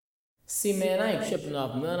See, man, I ain't tripping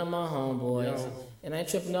off none of my homeboys, and I ain't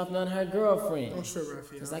tripping off none of her girlfriends. Don't trip,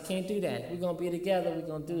 Raphael. Cause I can't do that. We gonna be together. We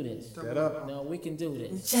gonna do this. Set up. No, we can do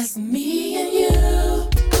this. Just me and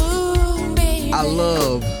you. Ooh, baby. I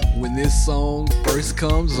love when this song first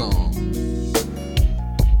comes on.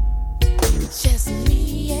 Just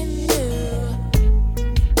me and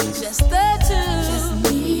you. Just the two.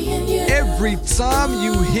 Just me and you. Every time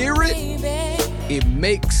you hear it, Baby. it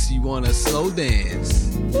makes you wanna slow dance.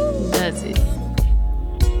 Does it?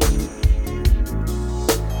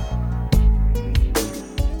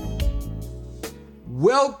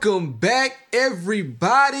 Welcome back,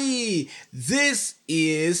 everybody. This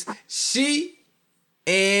is She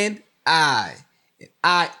and I.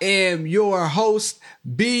 I am your host,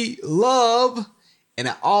 B Love, and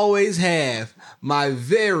I always have my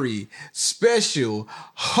very special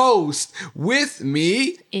host with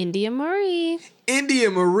me, India Marie. India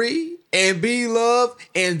Marie and B Love,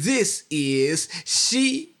 and this is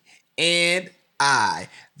She and I.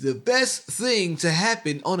 The best thing to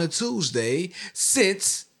happen on a Tuesday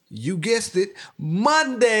since, you guessed it,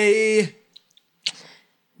 Monday.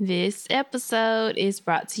 This episode is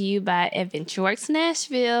brought to you by AdventureWorks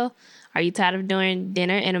Nashville. Are you tired of doing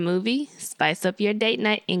dinner and a movie? Spice up your date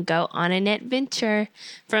night and go on an adventure.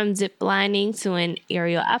 From zip lining to an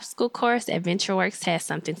aerial obstacle course, AdventureWorks has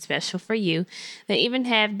something special for you. They even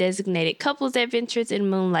have designated couples adventures and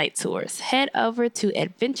moonlight tours. Head over to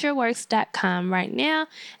adventureworks.com right now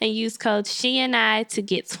and use code SHEANDI to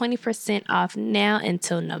get 20% off now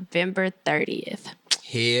until November 30th.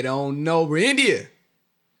 Head on over. India,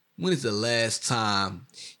 when is the last time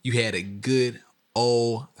you had a good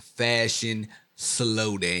old-fashioned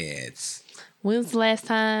slow dance? When was the last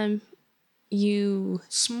time you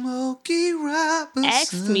Smokey Robinson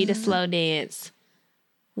asked me to slow dance?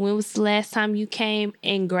 When was the last time you came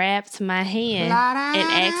and grabbed my hand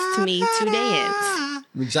and asked me to dance?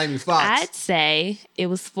 with Jamie Foxx. I'd say it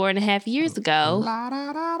was 4.5 years ago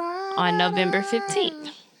on November 15th.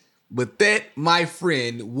 But that, my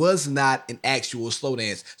friend, was not an actual slow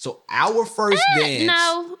dance. So our first dance.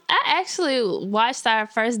 No, I actually watched our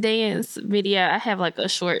first dance video. I have like a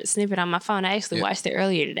short snippet on my phone. I actually watched it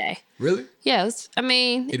earlier today. Really? Yeah,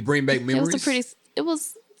 It bring back memories? it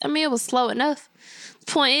was slow enough.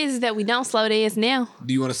 The point is that we don't slow dance now.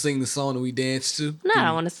 Do you want to sing the song that we dance to? No, I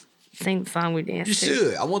don't want to sing the song we dance You to.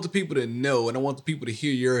 should. I want the people to know, and I want the people to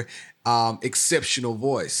hear your exceptional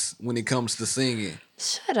voice when it comes to singing.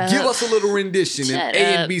 Shut up. Give us a little rendition in Shut A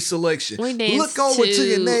and up. B selection. We dance Look over to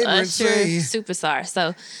your neighbor and Usher, say, Superstar.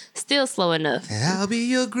 So still slow enough. I'll be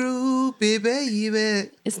your groupie, baby.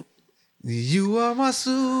 It's, You are my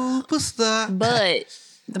superstar. but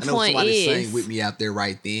the I know point somebody is, sang with me out there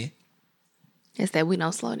right then. is that we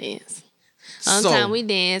don't slow dance. Only So, time we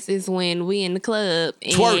dance is when we in the club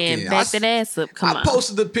and Twerking. back that ass up. Come I on.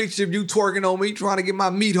 posted a picture of you twerking on me, trying to get my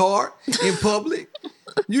meat hard in public.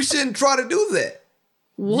 You shouldn't try to do that.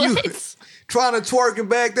 What? You trying to twerk and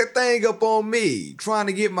back that thing up on me, trying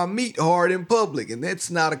to get my meat hard in public, and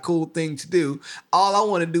that's not a cool thing to do. All I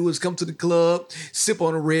want to do is come to the club, sip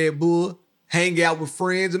on a Red Bull, hang out with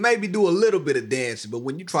friends, and maybe do a little bit of dancing. But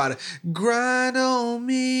when you try to grind on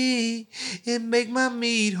me and make my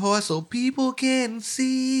meat hard so people can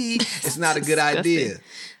see, it's not a good idea.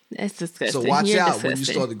 That's disgusting. So watch You're out when you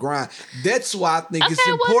disgusting. start to grind. That's why I think it's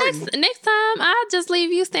Okay, well, important. next time I'll just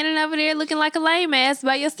leave you standing over there looking like a lame ass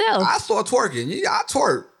by yourself. I start twerking. Yeah, I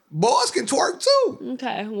twerk. Boys can twerk too.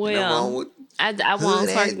 Okay, Nothing wrong well, with I won't hood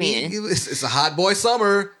twerk ass then. nigga. It's a hot boy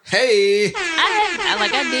summer. Hey.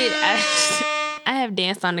 I have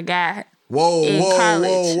danced on the guy. Whoa, In whoa, college.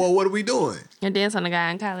 whoa, whoa. What are we doing? I danced on the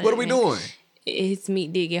guy in college. What are we doing? His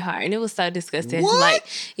meat did get hard, and it was so disgusting. What? Like,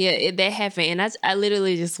 yeah, that happened, and I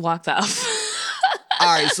literally just walked off. All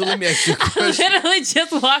right, so let me ask you a I question. literally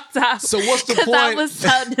just walked off. So what's the 'cause I point? was so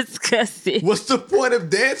disgusted. What's the point of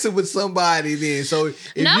dancing with somebody then? So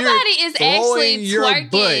if Nobody you're is throwing actually your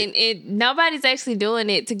twerking. Nobody's actually doing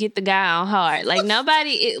it to get the guy on hard. Like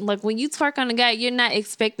like when you twerk on the guy, you're not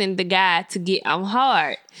expecting the guy to get on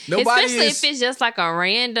hard. Nobody Especially is- if it's just like a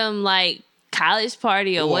random like college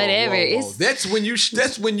party or Whoa, whatever. whoa, whoa. It's That's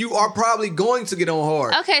when you are probably going to get on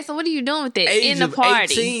hard. okay. So what are you doing with it Age in the of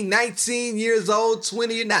party? 18, 19 years old,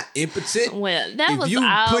 20, you're not impotent. Well, that If was you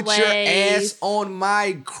always put your ass on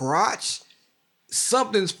my crotch,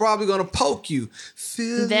 something's probably gonna poke you.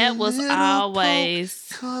 Feel that a was little always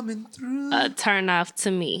poke coming through. a turn off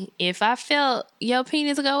to me. If I felt your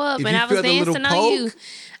penis go up If and you I was felt a little dancing on you, poke?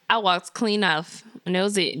 I walked clean off, and that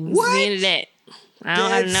was it. It was What? the end of that.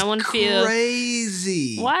 I don't want to feel.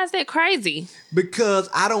 crazy. Why is that crazy? Because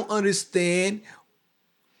I don't understand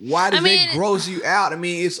Why does I mean, that gross you out? I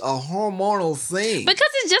mean, it's a hormonal thing. because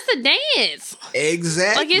it's just a dance.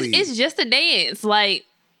 Exactly. Like it's just a dance. Like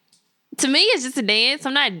to me, it's just a dance.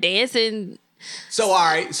 I'm not dancing So all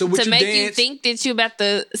right. So what to you make dance? you think that you about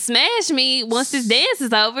to smash me once this dance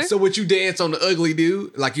is over. So what you dance on the ugly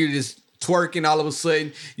dude? Like you're just twerking. All of a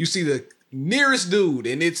sudden, you see the nearest dude,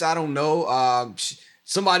 and it's I don't know,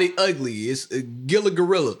 somebody ugly. It's Gilla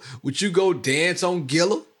Gorilla. Would you go dance on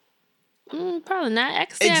Gilla? Probably not. I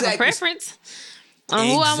can still have a Exactly. preference on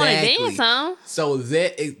who I want to dance on. So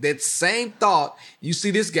that same thought, you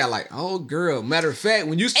see this guy like, oh girl. Matter of fact,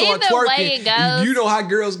 when you start Either way twerking, it goes- you know how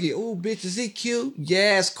girls get. Oh, bitch, is he cute?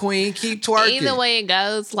 Yes, queen, keep twerking. Either way it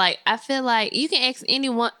goes, like I feel like you can ask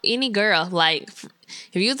any girl. Like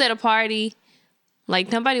if you was at a party, like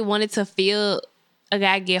nobody wanted to feel a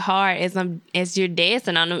guy get hard as you're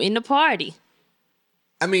dancing on them in the party.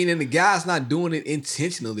 I mean, and the guy's not doing it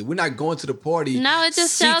intentionally. We're not going to the party. No, it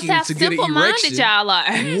just shows seeking how to get an simple-minded erection. y'all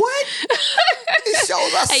are. What? It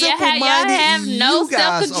shows how Y'all simple-minded have no you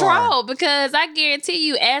guys self-control are. because I guarantee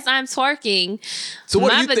you, as I'm twerking, So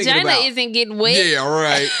what are my you thinking vagina about? isn't getting wet. Yeah,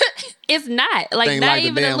 right. It's not like Thing not like the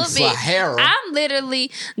even a damn little bit. Sahara. I'm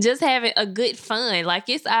literally just having a good fun. Like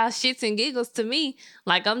it's all shits and giggles to me.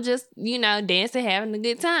 Like I'm just dancing, having a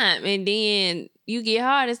good time, and then you get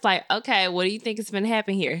hard. It's like, okay, what do you think is gonna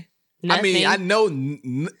happen here? Nothing. I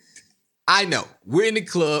mean, I know. We're in the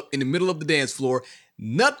club in the middle of the dance floor.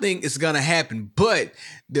 Nothing is gonna happen, but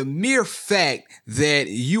the mere fact that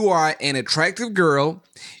you are an attractive girl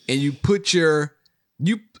and you put you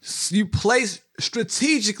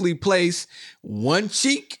strategically place one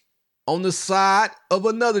cheek on the side of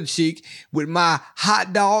another cheek with my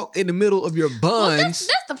hot dog in the middle of your Well, buns.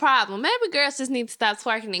 that's the problem. Maybe girls just need to stop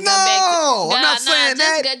twerking and go No, back to... I'm not saying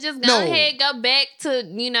that. Just go No. ahead, go back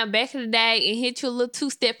to, back in the day and hit you a little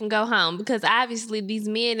two-step and go home. Because obviously these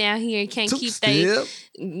men out here can't Two-step.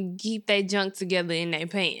 keep they junk together in their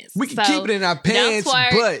pants. We can keep it in our pants, don't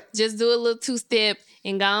twerk, but... just do a little two-step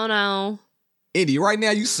and go on. Indy, right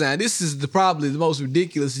now you sound, this is probably the most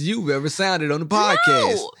ridiculous you've ever sounded on the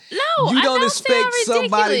podcast. No, You I don't don't expect sound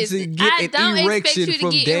somebody ridiculous. to get I an don't erection expect you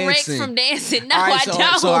from to get erect dancing. from dancing. No, All right,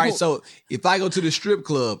 I don't. So if I go to the strip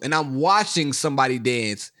club and I'm watching somebody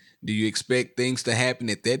dance, do you expect things to happen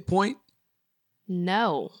at that point?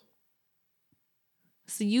 No.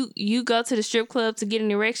 So you go to the strip club to get an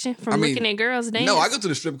erection from looking at girls dance? No, I go to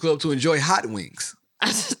the strip club to enjoy hot wings.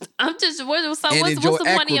 I'm just what's And the enjoy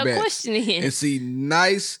point of your acrobats. question here? And see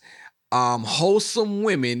nice, wholesome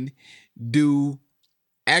women do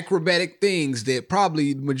acrobatic things that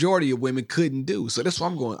probably the majority of women couldn't do. So that's why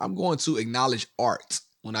I'm going to acknowledge art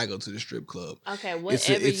when I go to the strip club. Okay, It's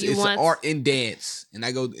whatever you want. an art and dance, and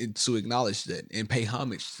I go to acknowledge that and pay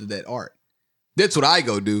homage to that art. That's what I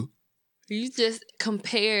go do. You just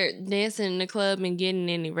compare dancing in the club and getting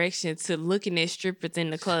an erection to looking at strippers in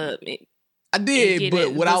the club. I did, get but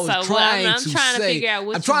it. what I was So what trying I'm to trying to say, figure out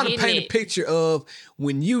what I'm you trying to getting paint a at. picture of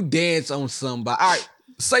when you dance on somebody. All right,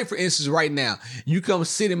 say for instance, right now, you come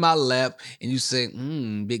sit in my lap and you say,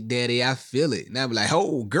 Big Daddy, I feel it. And I'm like,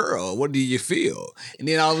 oh, girl, what do you feel? And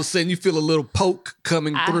then all of a sudden you feel a little poke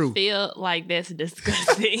coming through. I feel like that's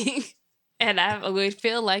disgusting. And I would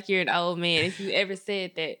feel like you're an old man if you ever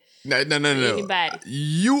said that. No. Anybody.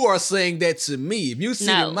 You are saying that to me. If you sit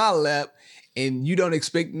No. in my lap and you don't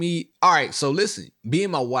expect me. All right, so listen, being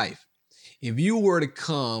my wife, if you were to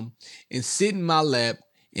come and sit in my lap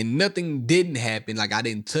and nothing didn't happen, like I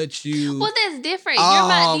didn't touch you. Well, that's different.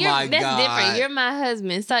 Oh, my that's God. different. You're my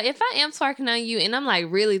husband. So if I am twerking on you and I'm like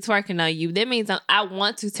really twerking on you, that means I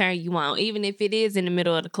want to turn you on, even if it is in the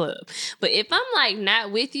middle of the club. But if I'm like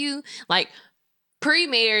not with you, like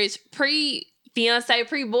pre-marriage, pre-fiance,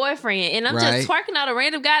 pre-boyfriend, and I'm Right. just twerking on a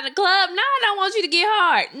random guy in the club, no, I don't want you to get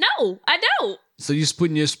hard. No, I don't. So you just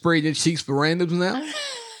putting your spray in your cheeks for randoms now?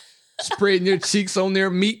 Spreading your cheeks on their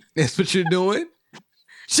meat. That's what you're doing?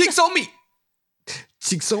 Cheeks on meat.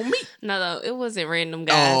 Cheeks on meat. No, it wasn't random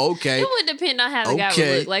guys. Oh, okay. It would depend on how the guy would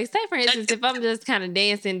Okay. look. Like, say for instance, if I'm just kind of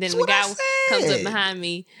dancing, then That's the what I guy comes up said. behind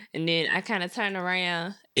me, and then I kind of turn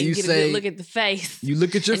around and you get a say- good look at the face. You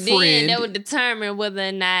look at your and then friend. that would determine whether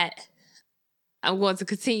or not I'm going to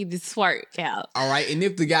continue this twerk out. All right. And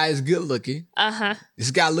if the guy is good looking, Uh-huh. this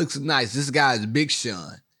guy looks nice. This guy is Big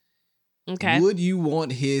Sean. Okay. Would you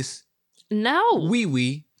want his No.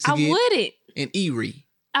 wee to I get wouldn't. an Erie?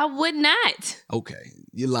 I would not. Okay.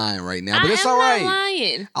 You're lying right now, but I it's am all right. not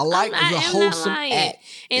lying. I like I the am not wholesome lying. act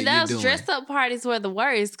And that you're those doing. dress up parties were the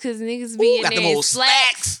worst because niggas be Ooh, in got there them in old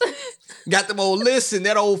slacks. Got them old, listen,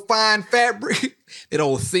 that old fine fabric. That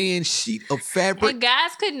old thin sheet of fabric. And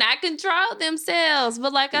guys could not control themselves.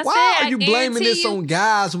 But like I Why said, are you blaming this on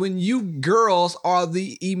guys when you girls are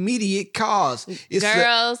the immediate cause?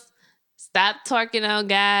 Girls, stop twerking on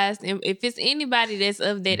guys. And if it's anybody that's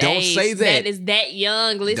of that Don't age say that. that is that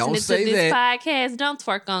young listening to this podcast, don't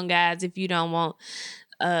twerk on guys if you don't want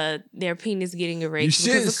their penis getting erased.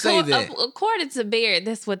 You shouldn't say that. According to Baird,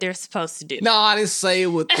 that's what they're supposed to do. No, I didn't say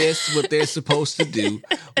what they're supposed to do.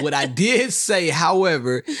 What I did say,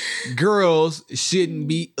 however, girls shouldn't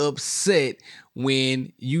be upset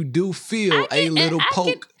when you do feel a little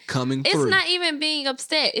poke coming through. It's not even being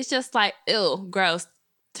upset. It's just like, ew, gross,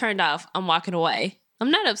 turned off. I'm walking away.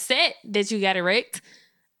 I'm not upset that you got erect.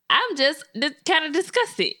 I'm just kind of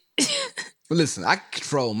disgusted. Listen, I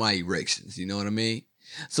control my erections. You know what I mean?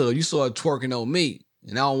 So you start twerking on me,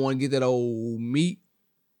 and I don't want to get that old meat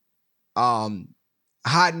hot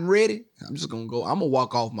and ready. I'm just gonna go. I'm gonna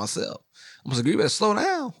walk off myself. I'm gonna say, you better slow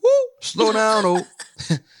down. Woo! Slow down, oh.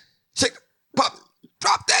 Shake, pop,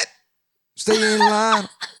 drop that. Stay in line.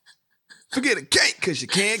 Forget a cake, cause you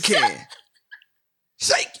can.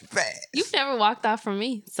 Shake it fast. You've never walked off from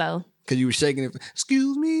me, so. Cause you were shaking it.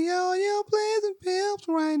 Excuse me, all your pleasant pimps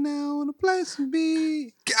right now in the place to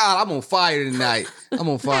be. God, I'm on fire tonight. I'm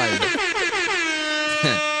on fire.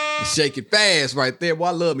 Shake it fast right there. Boy,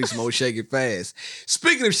 I love me some old shake it fast.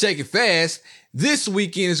 Speaking of shake it fast, this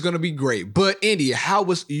weekend is gonna be great. But India, how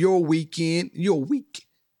was your weekend? Your week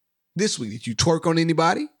this week? Did you twerk on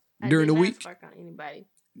anybody during the week? Twerk on anybody.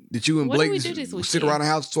 Did you and What Blake did we do this sit weekend? around the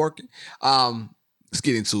house twerking? Let's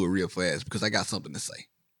get into it real fast because I got something to say.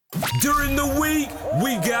 During the week,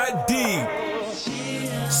 we got deep.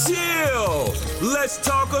 Chill. Let's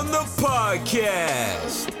talk on the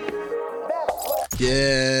podcast.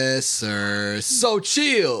 Yes, sir. So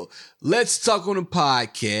chill. Let's talk on the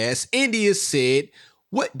podcast. India said,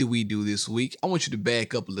 what do we do this week? I want you to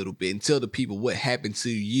back up a little bit and tell the people what happened to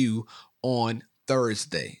you on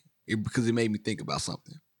Thursday because it made me think about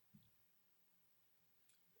something.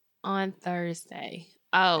 On Thursday.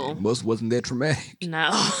 Oh. It wasn't that traumatic. No.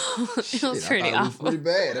 It was pretty It awful. was pretty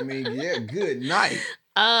bad. I mean, yeah, good night.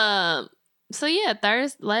 So yeah,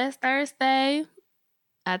 last Thursday,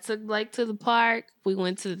 I took Blake to the park. We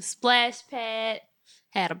went to the splash pad,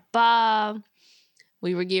 had a ball.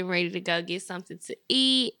 We were getting ready to go get something to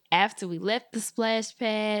eat after we left the splash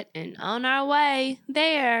pad. And on our way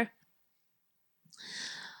there,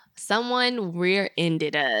 someone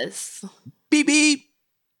rear-ended us. Beep, beep.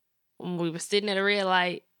 We were sitting at a red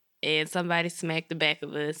light and somebody smacked the back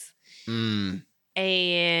of us. And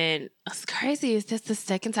it's crazy. It's just the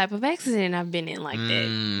second type of accident I've been in like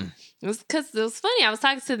that. It was funny. I was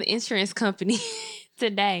talking to the insurance company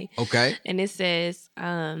today. Okay. And it says,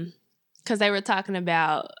 because they were talking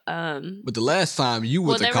about. But the last time you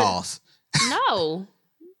were the cause. No.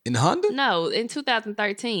 In Honda? No, in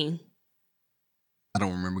 2013. I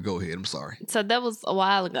don't remember. Go ahead. I'm sorry. So that was a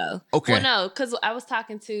while ago. Okay. Well, no, because I was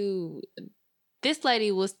talking to this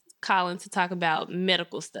lady was calling to talk about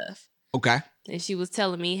medical stuff. Okay. And she was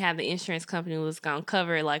telling me how the insurance company was going to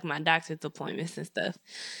cover like my doctor's appointments and stuff.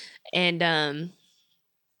 And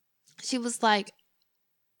she was like,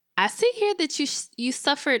 I see here that you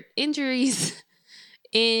suffered injuries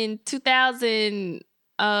in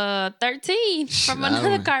 2013 from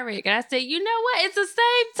another car wreck. And I said, you know what? It's the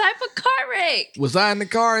same type of car wreck. Was I in the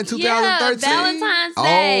car in 2013? Yeah, Valentine's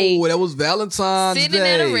Day. Oh, that was Valentine's Day. Sitting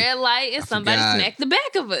at a red light and somebody forgot. smacked the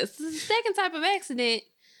back of us. It's the second type of accident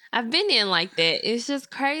I've been in like that. It's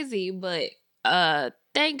just crazy. But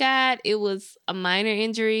thank God it was a minor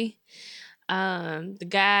injury. The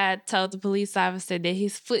guy told the police officer that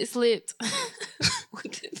his foot slipped.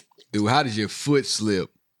 Dude, how did your foot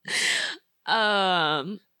slip? He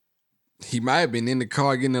might have been in the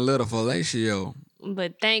car getting a little fellatio.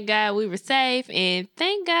 But thank God we were safe, and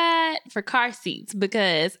thank God for car seats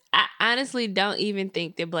because I honestly don't even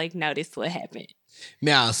think that Blake noticed what happened.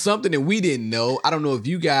 Now, something that we didn't know, I don't know if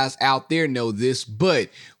you guys out there know this, but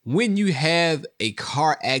when you have a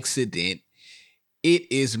car accident,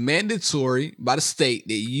 it is mandatory by the state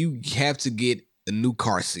that you have to get a new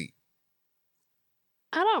car seat.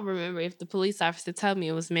 I don't remember if the police officer told me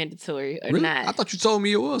it was mandatory or Really? not. I thought you told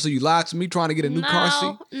me it was. So you lied to me trying to get a new car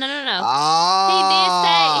seat? No.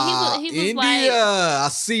 Ah, he did say, he was India, like, I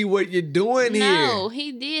see what you're doing here. no,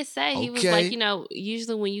 he did say, he was Okay. like,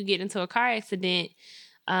 usually when you get into a car accident,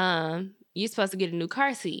 you're supposed to get a new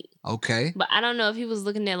car seat. Okay. But I don't know if he was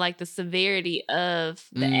looking at like the severity of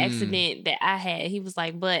the accident that I had. He was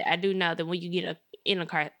like, but I do know that when you get in a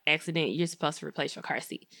car accident, you're supposed to replace your car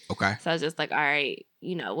seat. Okay. So I was just like, all right,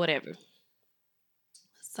 whatever.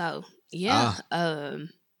 So yeah.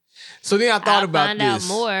 So then I thought I'll about find this.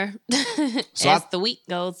 out more So as the week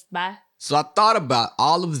goes by. So I thought about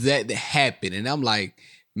all of that happened, and I'm like,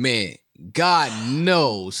 man, God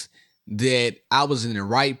knows that I was in the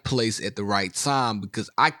right place at the right time, because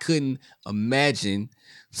I couldn't imagine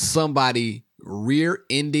somebody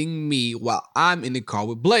rear-ending me while I'm in the car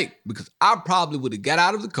with Blake, because I probably would have got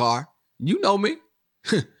out of the car. You know me.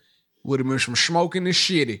 Would have been some smoking and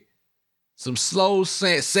shitty. Some slow,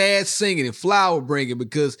 sad singing and flower bringing,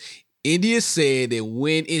 because India said that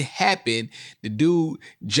when it happened, the dude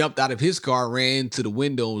jumped out of his car, ran to the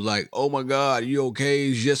window, and was like, "Oh my God, you okay?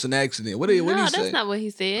 It's just an accident." What did he say? That's not what he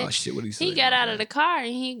said. Oh shit, what did he say? He got out of the car and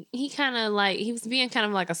he kind of like, he was being kind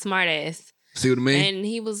of like a smart ass. See what I mean? And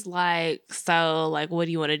he was like, so like, what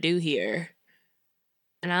do you want to do here?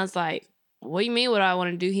 And I was like, what do you mean what do I want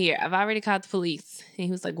to do here? I've already called the police. And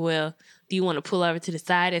he was like, well, do you want to pull over to the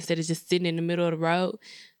side instead of just sitting in the middle of the road?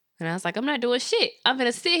 And I was like, I'm not doing shit. I'm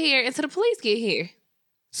going to sit here until the police get here.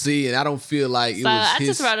 See, and I don't feel like it So was I his...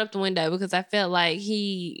 just rolled up the window because I felt like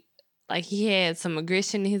he had some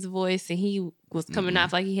aggression in his voice and he was coming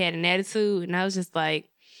off like he had an attitude. And I was just like,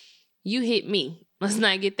 you hit me. Let's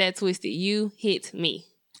not get that twisted. You hit me.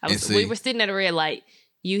 We were sitting at a red light.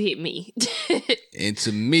 You hit me. And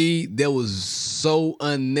to me, that was so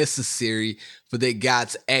unnecessary for that guy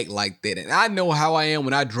to act like that. And I know how I am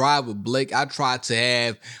when I drive with Blake. I try to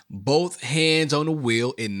have both hands on the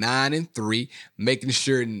wheel in 9 and 3, making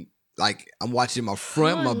sure like I'm watching my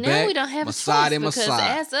front, my back, we don't have my a side, choice and my because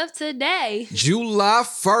side. as of today, July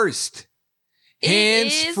 1st.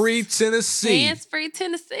 Hands-free Tennessee. Hands-free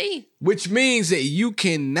Tennessee. Which means that you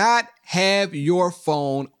cannot have your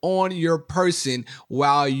phone on your person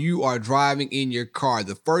while you are driving in your car.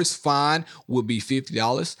 The first fine will be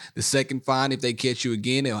 $50. The second fine, if they catch you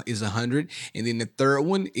again, is $100. And then the third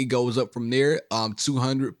one, it goes up from there,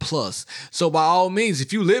 $200 plus. So by all means,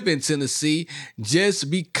 if you live in Tennessee, just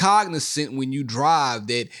be cognizant when you drive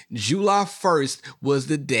that July 1st was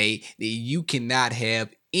the day that you cannot have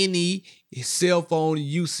any cell phone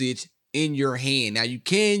usage in your hand. Now you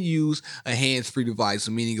can use a hands-free device,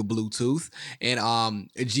 meaning a Bluetooth and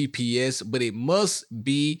a GPS, but it must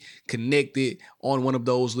be connected on one of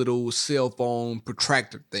those little cell phone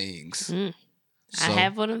protractor things. I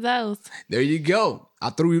have one of those. There you go. I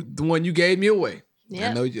threw the one you gave me away.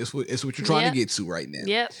 Yep. I know it's what you're trying to get to right now.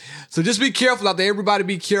 Yep. So just be careful out there. Everybody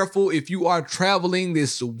be careful if you are traveling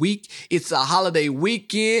this week. It's a holiday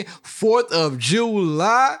weekend, 4th of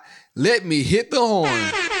July. Let me hit the horn.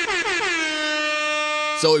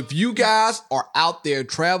 So if you guys are out there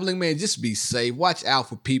traveling, man, just be safe. Watch out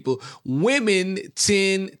for people. Women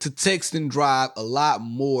tend to text and drive a lot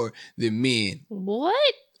more than men.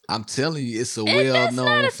 What? I'm telling you, it's a That's well-known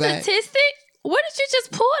not a fact. statistic. Where did you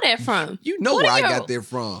just pull that from? You know where I got that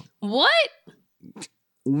from. What?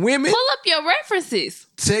 Women Pull up your references.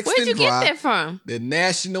 text Where'd and you drive. get that from? The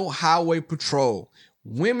National Highway Patrol.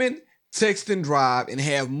 Women text and drive and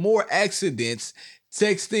have more accidents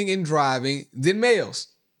texting and driving than males.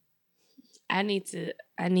 I need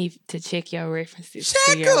to check your references.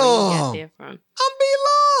 Check Figure out where you got them. that from. I'm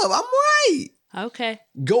be love. I'm right. Okay.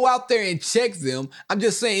 Go out there and check them. I'm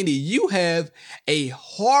just saying that you have a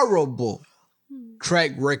horrible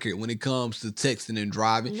track record when it comes to texting and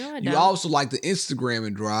driving. No, I You don't. also like to Instagram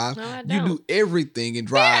and drive. No, I You don't. do everything and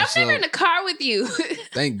Man, drive. I'm never in the car with you. So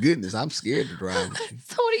Thank goodness. I'm scared to drive with you.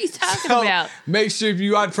 what are you talking So, about? make sure if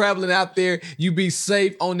you are traveling out there, you be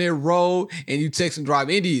safe on that road and you text and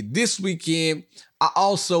drive. Indeed, this weekend, I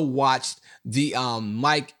also watched the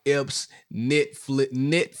Mike Epps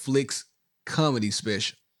Netflix comedy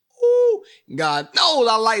special. Ooh, God knows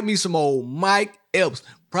I like me some old Mike Epps.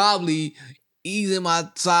 Probably he's in my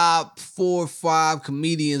top 4 or 5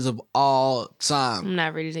 comedians of all time. I'm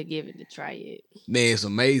not ready to give it a try yet. Man, it's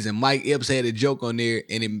amazing. Mike Epps had a joke on there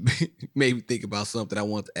and it made me think about something I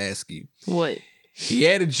want to ask you. What? He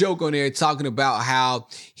had a joke on there talking about how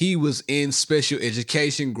he was in special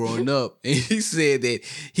education growing up. And he said that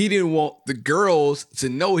he didn't want the girls to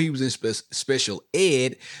know he was in special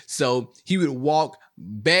ed. So he would walk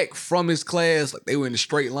back from his class like they were in a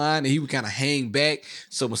straight line and he would kind of hang back.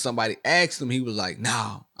 So when somebody asked him, he was like,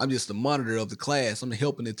 "No, I'm just the monitor of the class. I'm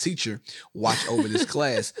helping the teacher watch over this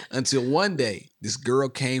class." Until one day, this girl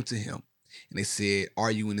came to him. And they said, "Are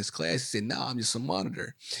you in this class?" He said, "No, I'm just a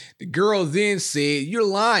monitor." The girl then said, "You're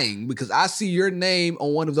lying because I see your name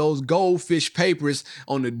on one of those goldfish papers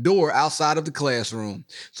on the door outside of the classroom."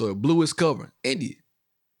 So it blew his cover. India,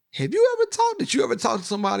 did you ever talk to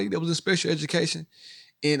somebody that was in special education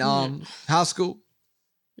in high school?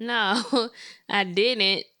 No, I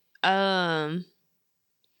didn't.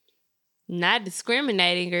 not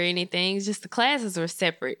discriminating or anything. It's just the classes were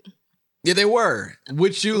separate. Yeah, they were.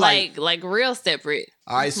 Would you like? Like real separate.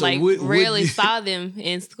 All right, so like rarely saw them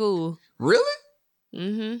in school. Really?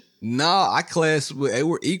 Mm-hmm. No, our class they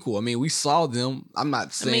were equal. I mean, we saw them. I'm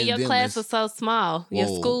not saying. Your class was so small. Your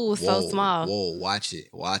school was so small. Whoa, watch it.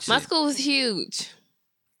 My school was huge.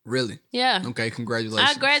 Really? Yeah. Okay,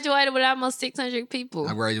 congratulations. I graduated with almost 600 people.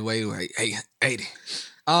 I graduated with 80.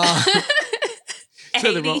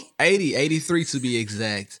 80. 83 to be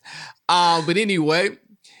exact. But anyway,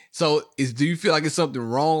 so do you feel like it's something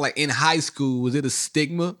wrong? Like in high school, was it a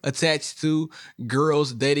stigma attached to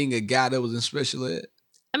girls dating a guy that was in special ed?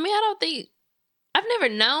 I mean, I've never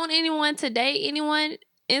known anyone to date anyone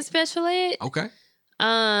in special ed. Okay.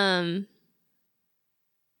 I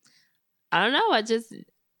don't know.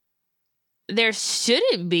 There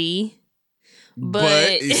shouldn't be.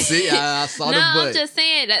 But you see, I saw the but. I'm just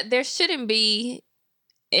saying that there shouldn't be.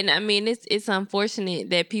 And I mean, it's unfortunate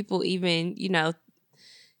that people even,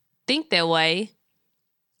 think that way.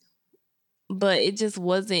 But it just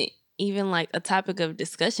wasn't even like a topic of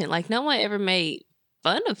discussion. Like no one ever made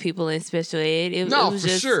fun of people in special ed. It was for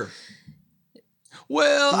just sure.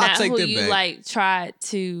 Well, I take who that you back. like tried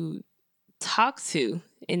to talk to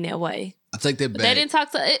in that way. I take that back. They didn't talk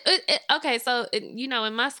to okay, so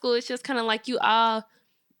in my school it's just kind of like you have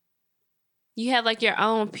like your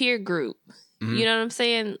own peer group. Mm-hmm. You know what I'm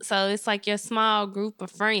saying? So it's like your small group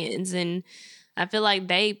of friends, and I feel like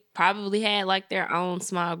they probably had like their own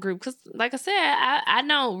small group because, like I said, I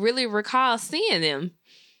don't really recall seeing them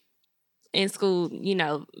in school,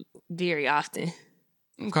 very often.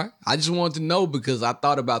 Okay. I just wanted to know because I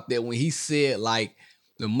thought about that when he said like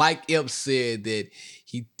Mike Epps said that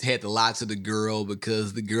he had to lie to the girl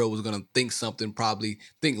because the girl was going to think something, probably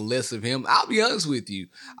think less of him. I'll be honest with you.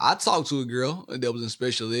 I talked to a girl that was in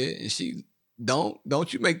special ed and she don't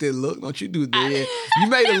you make that look. Don't you do that. You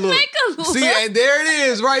made a look. See, and there it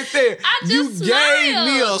is right there. You gave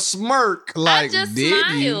me a smirk. Like, did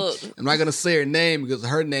you? I'm not going to say her name because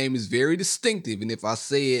her name is very distinctive. And if I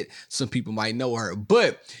say it, some people might know her.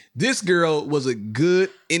 But this girl was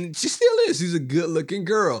and she still is. She's a good looking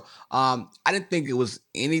girl. I didn't think it was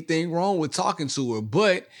anything wrong with talking to her.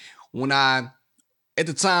 But at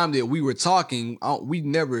the time that we were talking, we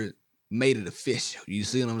never made it official. You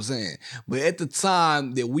see what I'm saying? But at the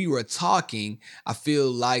time that we were talking, I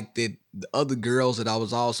feel like that the other girls that I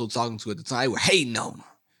was also talking to at the time, they were hating on her.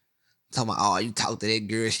 Talking about, oh, you talk to that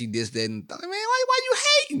girl, she this, that, and man, why you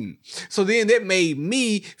hating? So then that made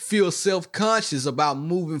me feel self-conscious about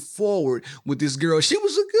moving forward with this girl. She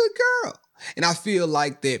was a good girl. And I feel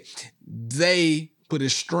like that they put a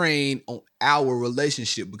strain on our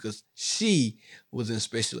relationship because she was in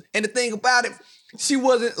special. And the thing about it, she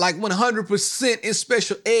wasn't like 100% in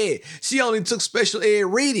special ed. She only took special ed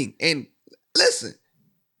reading. And listen,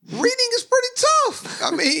 reading is pretty tough.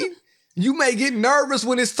 I mean, you may get nervous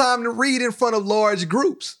when it's time to read in front of large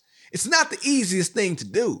groups. It's not the easiest thing to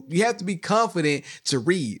do. You have to be confident to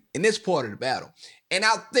read. And that's part of the battle. And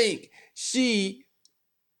I think she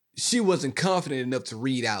wasn't confident enough to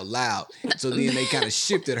read out loud. So then they kind of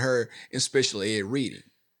shifted her in special ed reading.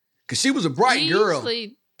 Because she was a bright girl.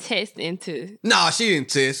 Usually test into. No, she didn't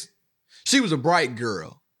test. She was a bright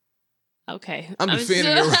girl. Okay. I'm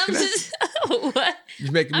defending her right now. What?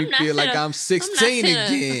 You're making me feel like I'm 16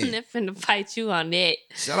 again. I'm not finna fight you on that.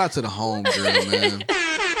 Shout out to the home girl, man.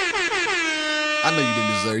 I know you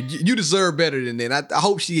didn't deserve. You deserve better than that. I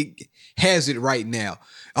hope she has it right now.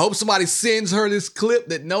 I hope somebody sends her this clip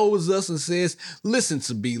that knows us and says, listen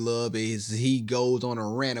to B-Love as he goes on a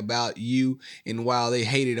rant about you and while they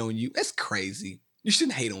hated on you. That's crazy. You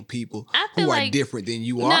shouldn't hate on people who are different than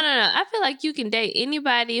you are. No. I feel like you can date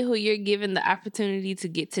anybody who you're given the opportunity to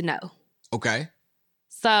get to know. Okay.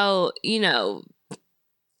 So,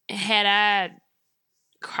 had I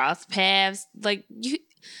crossed paths, like you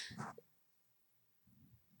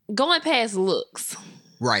going past looks.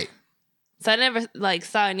 Right. So I never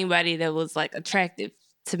saw anybody that was attractive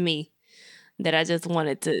to me that I just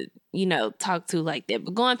wanted to, talk to like that.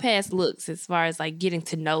 But going past looks as far as getting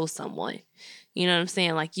to know someone, you know what I'm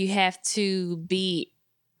saying? You have to be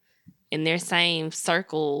in their same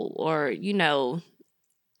circle or,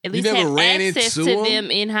 at least have access to them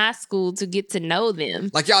in high school to get to know them.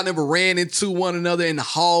 Like y'all never ran into one another in the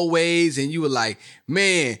hallways and you were like,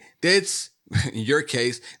 man, that's, in your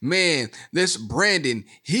case, man, that's Brandon.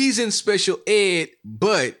 He's in special ed,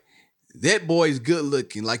 but that boy's good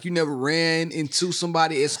looking. Like you never ran into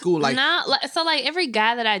somebody at school. Every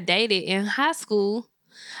guy that I dated in high school,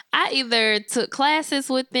 I either took classes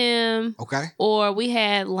with them, okay, or we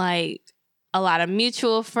had a lot of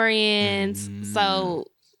mutual friends. So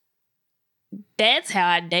that's how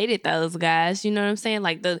I dated those guys. You know what I'm saying?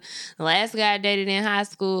 Like the last guy I dated in high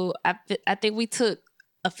school, I think we took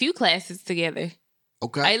a few classes together.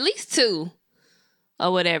 Okay. At least 2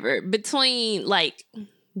 or whatever between like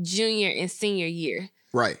junior and senior year.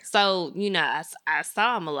 Right. So, you know, I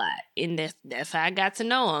saw him a lot, and that's how I got to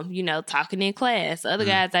know him, you know, talking in class. Other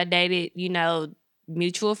guys I dated, you know,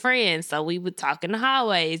 mutual friends, so we would talk in the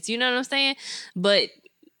hallways, you know what I'm saying? But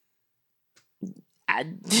I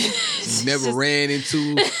never ran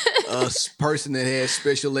into a person that had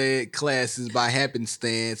special ed classes by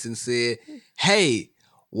happenstance and said, hey,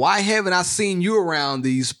 why haven't I seen you around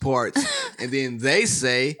these parts? And then they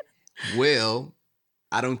say, well,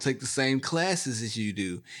 I don't take the same classes as you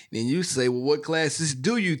do. And then you say, well, what classes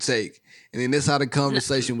do you take? And then that's how the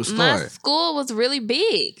conversation was started. My school was really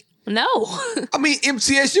big. No. I mean,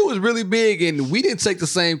 MTSU was really big and we didn't take the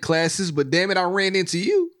same classes, but damn it, I ran into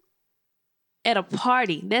you. At a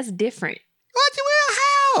party. That's different. What? Well,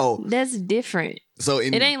 how? That's different. So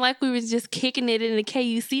It ain't like we was just kicking it in the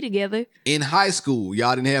KUC together. in high school,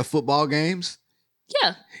 y'all didn't have football games?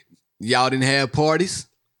 Yeah. Y'all didn't have parties?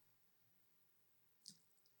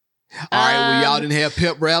 All right, well, y'all didn't have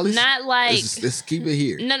pep rallies? Not like Let's keep it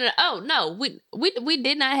here. No. Oh no, we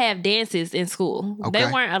did not have dances in school. Okay.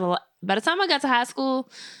 They weren't. By the time I got to high school,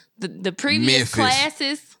 the previous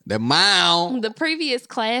Memphis. The previous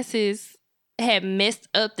classes had messed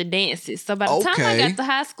up the dances. So by the time I Okay. got to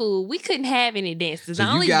high school, we couldn't have any dances. So The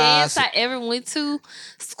you only guys- dance I ever went to,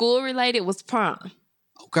 school related, was prom.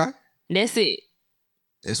 Okay. That's it.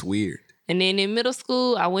 That's weird. And then in middle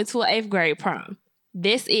school, I went to an 8th grade prom.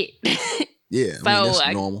 That's it. Yeah, So,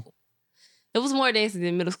 that's normal. There was more dances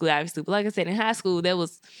in middle school, obviously. But like I said, in high school, that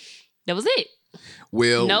was it.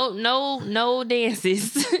 Well, No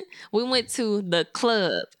dances. We went to the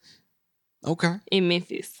club okay. in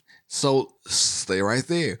Memphis. So stay right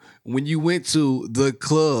there. When you went to the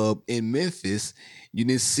club in Memphis, you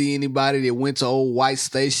didn't see anybody that went to Old White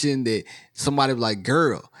Station that somebody was like,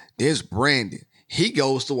 girl, there's Brandon. He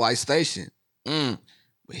goes to White Station. But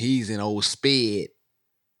he's in Old Sped.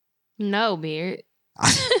 No, Beard.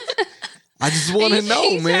 I just want to know,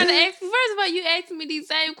 You man. trying to ask me, first of all, you asked me these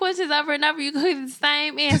same questions over and over. You get the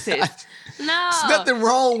same answers. No. There's nothing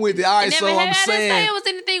wrong with it. All right, It so never I'm happened. I didn't say saying, it was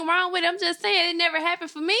anything wrong with it. I'm just saying it never happened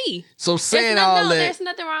for me. so saying all that, There's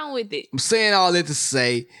nothing wrong with it. I'm saying all that to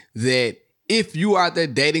say that if you are out there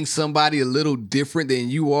dating somebody a little different than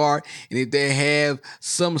you are, and if they have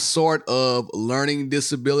some sort of learning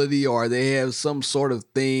disability or they have some sort of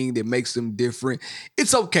thing that makes them different,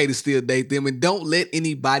 it's okay to still date them. And don't let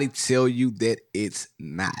anybody tell you that it's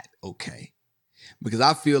not okay. Because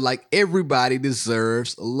I feel like everybody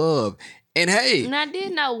deserves love. And hey, And I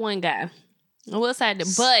did know one guy. I will say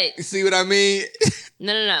that, but you see what I mean?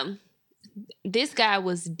 no. This guy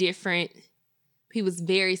was different. He was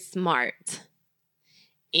very smart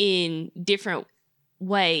in different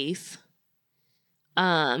ways.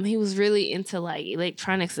 He was really into like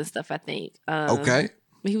electronics and stuff, I think. Okay.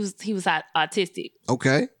 He was autistic,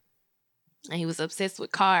 Okay. and he was obsessed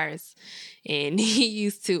with cars. And he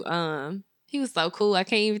used to he was so cool. I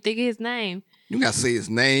can't even think of his name. You gotta say his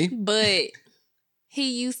name. But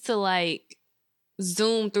he used to like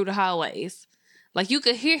zoom through the hallways. Like you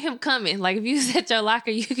could hear him coming. Like if you was at your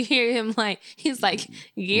locker, you could hear him like he's like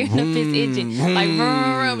gearing up his engine. Like vroom,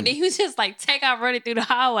 vroom, vroom. And then he was just like take off running through the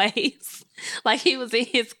hallways. Like he was in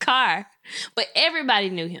his car. But everybody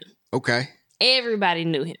knew him. Okay. Everybody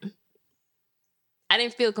knew him. I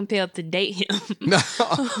didn't feel compelled to date him. No,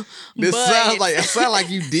 this But- sounds like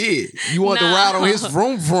you did. You want to No. ride on his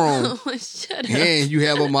vroom vroom, Shut up. and you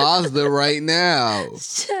have a Mazda right now.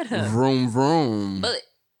 Shut up. Vroom vroom. But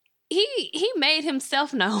he made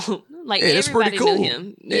himself known. Like Yeah, that's everybody pretty cool. knew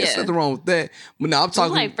him. Yeah, there's nothing wrong with that. But now I'm We're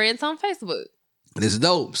talking. like friends on Facebook. It's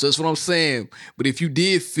dope. So that's what I'm saying. But if you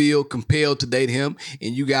did feel compelled to date him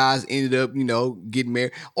and you guys ended up, getting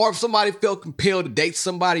married, or if somebody felt compelled to date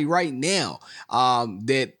somebody right now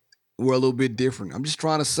that were a little bit different, I'm just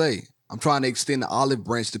trying to say, I'm trying to extend the olive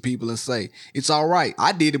branch to people and say, it's all right.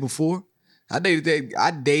 I did it before. I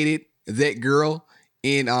dated that girl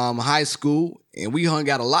in high school, and we hung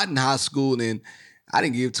out a lot in high school, and I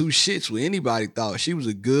didn't give two shits what anybody thought. She was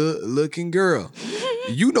a good looking girl.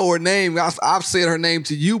 You know her name. I've said her name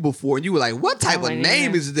to you before, and you were like, what type of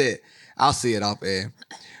name is that? I'll say it off air.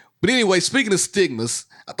 But anyway, speaking of stigmas,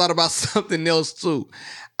 I thought about something else too.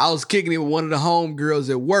 I was kicking it with one of the homegirls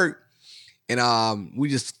at work, and we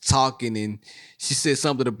just talking, and she said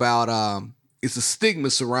something about it's a stigma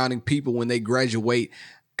surrounding people when they graduate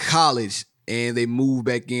college and they move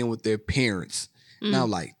back in with their parents. And I'm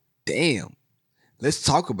like, damn. Let's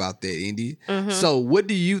talk about that, Indy. So why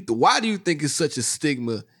do you think it's such a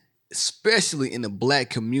stigma, especially in the Black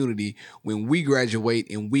community, when we graduate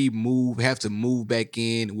and we have to move back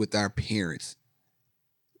in with our parents?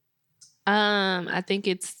 I think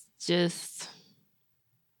it's just,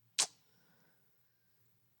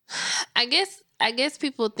 I guess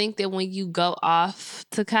people think that when you go off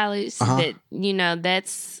to college that, you know,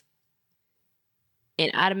 that's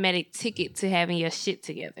an automatic ticket to having your shit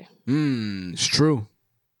together. It's true.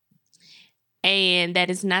 And that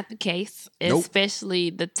is not the case, especially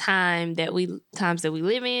the times that we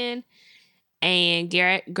live in. And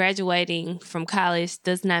graduating from college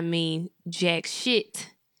does not mean jack shit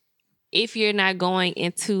if you're not going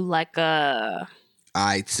into like a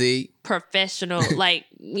IT professional, like,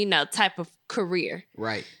 you know, type of career.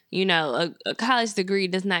 Right. You know, a college degree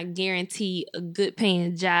does not guarantee a good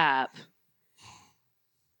paying job,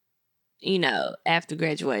 you know, after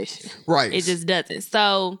graduation. Right. It just doesn't.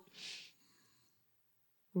 So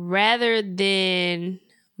rather than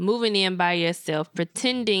moving in by yourself,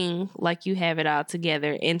 pretending like you have it all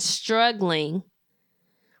together and struggling,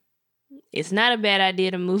 it's not a bad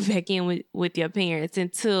idea to move back in with your parents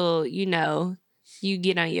until, you know, you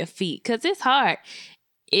get on your feet. Because it's hard.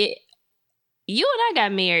 You and I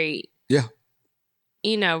got married. Yeah.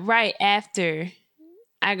 You know, right after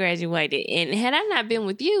I graduated. And had I not been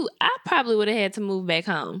with you, I probably would have had to move back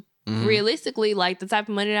home. Realistically, like the type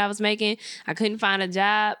of money that I was making, I couldn't find a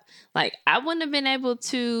job. Like, I wouldn't have been able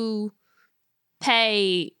to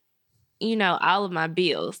pay, you know, all of my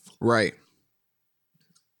bills. Right.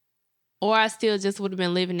 Or I still just would have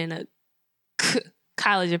been living in a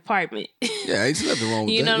college apartment. Yeah, it's nothing wrong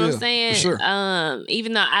with you that. know what I'm saying? For sure.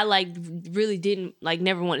 Even though I like really didn't like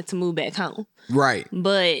never wanted to move back home. Right.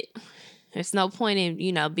 But there's no point in,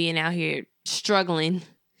 you know, being out here struggling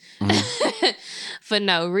for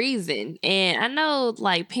no reason. And I know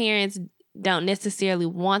like parents don't necessarily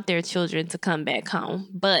want their children to come back home.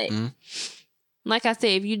 But like I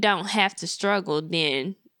said, if you don't have to struggle,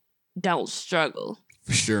 then don't struggle.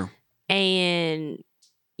 For sure. And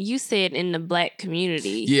you said in the Black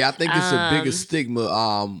community. Yeah, I think it's a bigger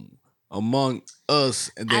stigma among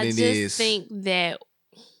us than it is. I just think that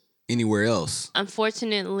anywhere else.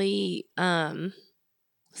 Unfortunately, some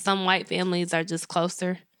white families are just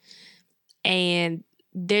closer. And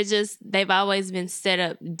they've always been set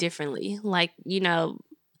up differently. Like, you know,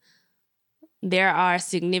 there are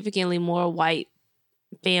significantly more white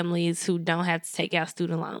families who don't have to take out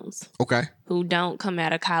student loans. Okay. Who don't come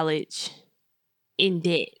out of college in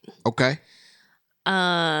debt. Okay.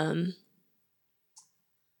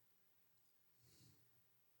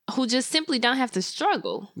 Who just simply don't have to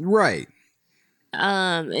struggle. Right.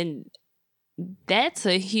 And that's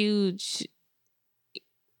a huge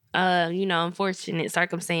you know, unfortunate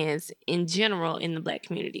circumstance in general in the Black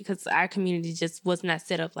community, because our community just was not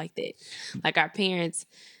set up like that. Like, our parents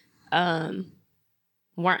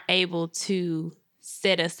weren't able to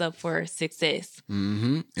set us up for success.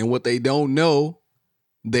 And what they don't know,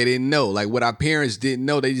 they didn't know. Like, what our parents didn't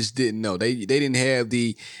know, they just didn't know. They didn't have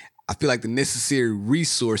the necessary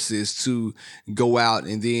resources to go out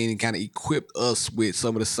and then kind of equip us with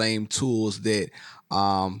some of the same tools that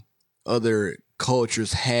other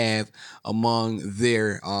cultures have among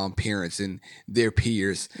their parents and their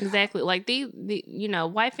peers. Exactly. Like, the you know,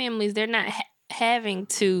 white families, they're not having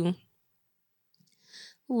to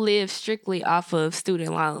live strictly off of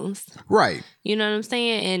student loans. Right. You know what I'm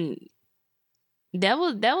saying? And that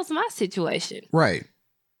was my situation. Right.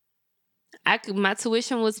 My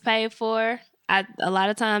tuition was paid for. A lot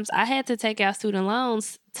of times I had to take out student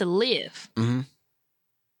loans to live.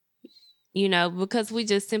 You know, because we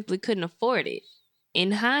just simply couldn't afford it.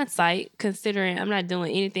 In hindsight, considering I'm not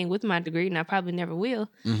doing anything with my degree, and I probably never will,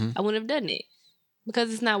 I wouldn't have done it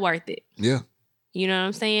because it's not worth it. Yeah. You know what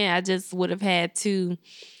I'm saying? I just would have had to,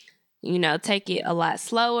 you know, take it a lot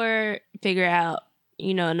slower, figure out,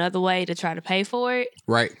 you know, another way to try to pay for it.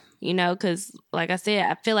 Right. You know, because like I said,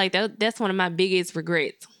 I feel like that's one of my biggest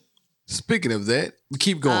regrets. Speaking of that,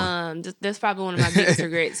 keep going. That's probably one of my biggest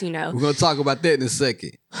regrets, you know. We're going to talk about that in a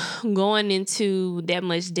second. Going into that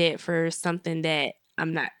much debt for something that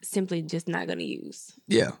I'm simply just not going to use.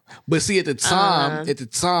 Yeah. But see, at the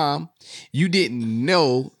time, you didn't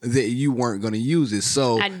know that you weren't going to use it.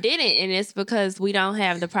 So I didn't. And it's because we don't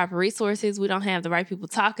have the proper resources. We don't have the right people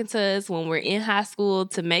talking to us when we're in high school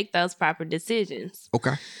to make those proper decisions.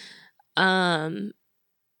 Okay.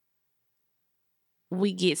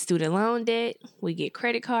 We get student loan debt. We get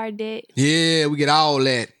credit card debt. Yeah, we get all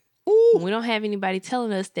that. Ooh. We don't have anybody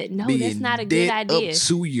telling us that, no, Being that's not a good idea. Up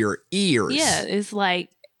to your ears. Yeah, it's like,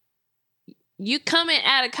 you coming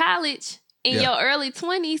out of college, in your early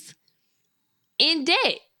 20s in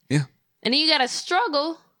debt. Yeah. And then you got to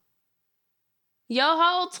struggle your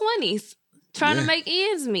whole 20s trying to make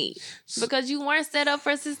ends meet because you weren't set up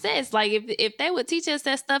for success. Like if they would teach us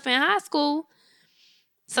that stuff in high school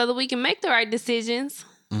so that we can make the right decisions,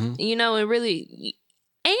 you know, and really,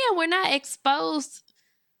 and we're not exposed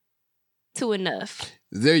to enough.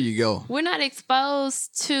 There you go. We're not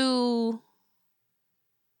exposed to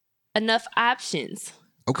enough options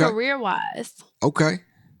career-wise. Okay.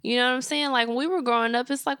 You know what I'm saying? Like when we were growing up,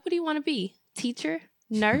 it's like, what do you want to be? Teacher?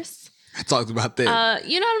 Nurse? I talked about that.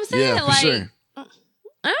 You know what I'm saying? Yeah, for like, sure.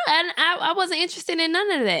 I wasn't interested in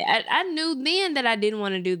none of that. I knew then that I didn't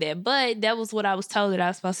want to do that, but that was what I was told that I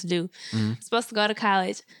was supposed to do. I was supposed to go to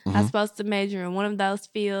college. I was supposed to major in one of those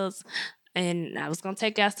fields, and I was going to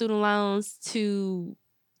take out student loans to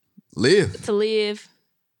live, to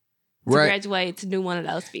graduate, to do one of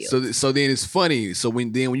those fields. So then it's funny. So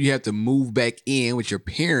when you have to move back in with your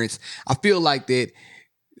parents, I feel like that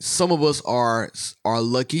some of us are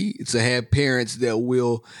lucky to have parents that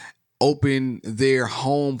will open their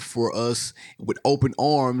home for us with open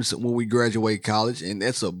arms when we graduate college, and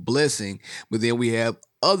that's a blessing. But then we have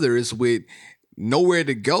others with nowhere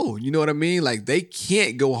to go. You know what I mean? Like they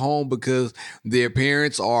can't go home because their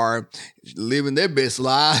parents are living their best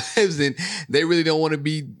lives and they really don't want to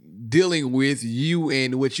be dealing with you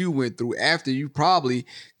and what you went through after you probably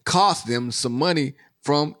cost them some money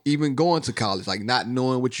from even going to college, like not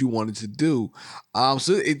knowing what you wanted to do.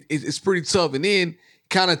 So it's pretty tough. And then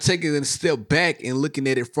kind of taking a step back and looking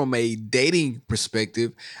at it from a dating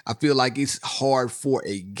perspective, I feel like it's hard for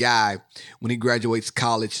a guy when he graduates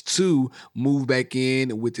college to move back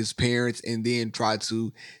in with his parents and then try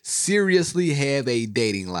to seriously have a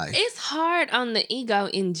dating life. It's hard on the ego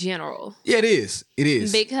in general. Yeah, it is. It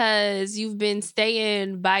is. Because you've been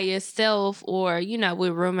staying by yourself or, you know,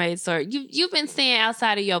 with roommates, or you've been staying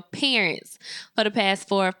outside of your parents for the past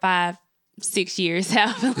 4 or 5, 6 years,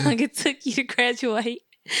 however long it took you to graduate.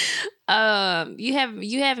 You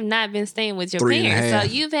have not been staying with your parents,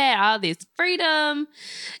 so you've had all this freedom.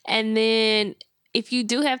 And then if you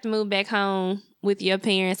do have to move back home with your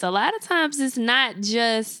parents, a lot of times it's not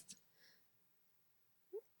just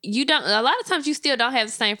a lot of times you still don't have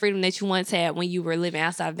the same freedom that you once had when you were living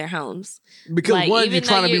outside of their homes. Because like, one, you're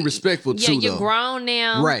trying to be respectful too, you're grown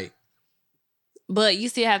now, right? But you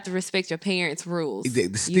still have to respect your parents' rules.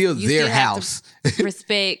 It's still their house.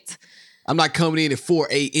 Respect. I'm not coming in at 4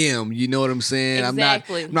 a.m. You know what I'm saying?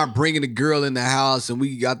 Exactly. I'm not bringing a girl in the house and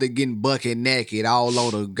we got there getting bucket naked all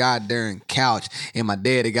on the goddamn couch. And my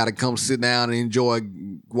daddy got to come sit down and enjoy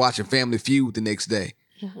watching Family Feud the next day.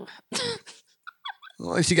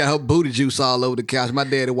 Well, she got her booty juice all over the couch. My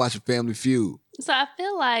daddy watching Family Feud. So I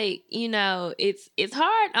feel like, you know, it's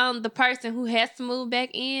hard on the person who has to move back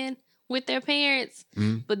in with their parents,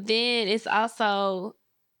 but then it's also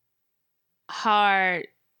hard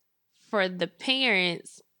for the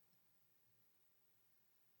parents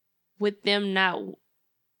with them not.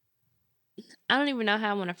 I don't even know how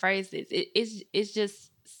I want to phrase this. It's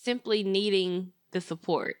just simply needing the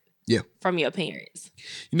support from your parents.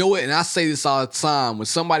 You know what? And I say this all the time. When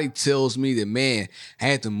somebody tells me that, man, I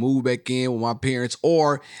had to move back in with my parents,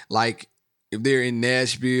 or like if they're in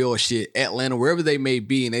Nashville or Atlanta, wherever they may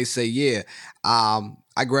be, and they say,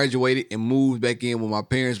 I graduated and moved back in with my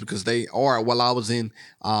parents because while I was in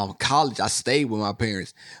college, I stayed with my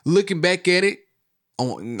parents. Looking back at it,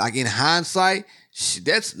 like in hindsight,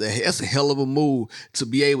 that's a hell of a move to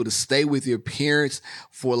be able to stay with your parents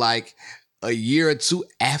for like a year or two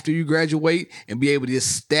after you graduate and be able to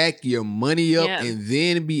just stack your money up and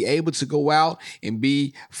then be able to go out and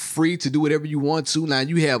be free to do whatever you want to. Now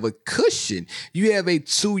you have a cushion. You have a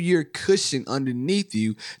 2-year cushion underneath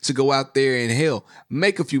you to go out there and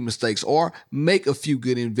make a few mistakes or make a few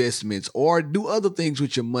good investments or do other things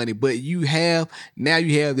with your money. But you have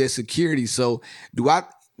that security. So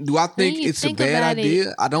do I think it's a bad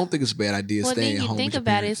idea? I don't think it's a bad idea staying at home with your parents. Well, then you think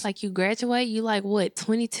about it, it's like you graduate, you like what,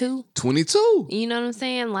 22? 22. You know what I'm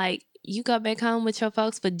saying? Like you go back home with your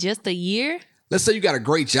folks for just a year? Let's say you got a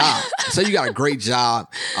great job.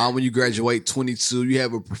 When you graduate 22, you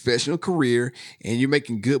have a professional career and you're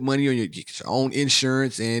making good money on your own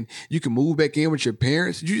insurance and you can move back in with your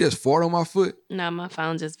parents. Did you just fart on my foot? No, my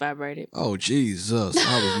phone just vibrated. Oh, Jesus.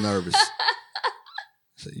 I was nervous.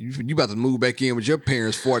 So you about to move back in with your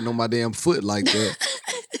parents farting on my damn foot like that.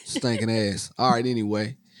 Stinking ass. All right,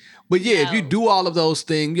 anyway. But yeah, if you do all of those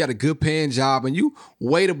things, you got a good paying job and you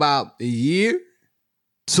wait about a year,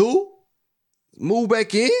 2, move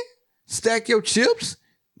back in, stack your chips,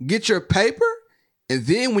 get your paper, and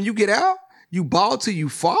then when you get out, you ball till you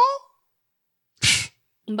fall.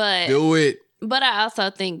 But Do it. But I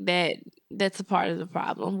also think that that's a part of the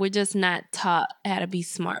problem. We're just not taught how to be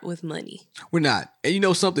smart with money. We're not. And you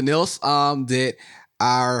know something else that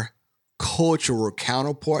our cultural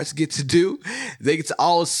counterparts get to do? They get to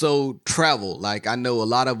also travel. Like I know a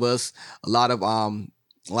lot of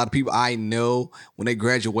people I know when they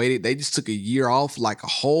graduated, they just took a year off, like a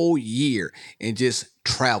whole year, and just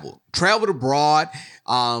traveled abroad,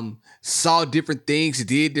 saw different things,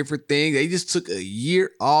 did different things. They just took a year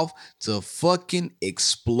off to fucking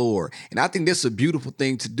explore. And I think that's a beautiful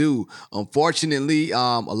thing to do. Unfortunately, a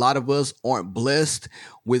lot of us aren't blessed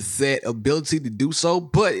with that ability to do so.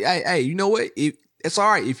 But hey, you know what? It's all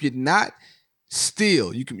right. If you're not,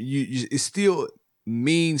 still, it still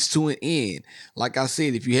means to an end. Like I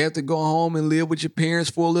said, if you have to go home and live with your parents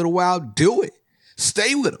for a little while, do it.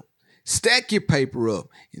 Stay with them. Stack your paper up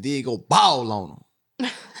and then go ball on them.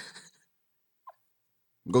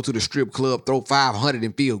 Go to the strip club, throw 500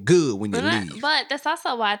 and feel good when you leave. But that's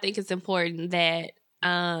also why I think it's important that,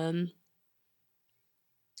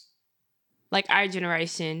 like our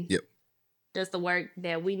generation, does the work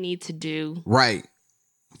that we need to do, right?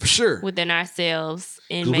 For sure, within ourselves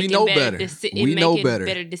and making better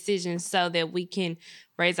decisions so that we can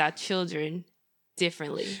raise our children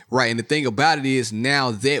differently. Right. And the thing about it is,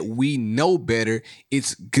 now that we know better,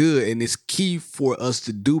 it's good and it's key for us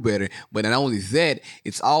to do better. But not only that,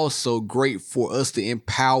 it's also great for us to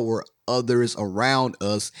empower others around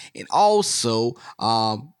us, and also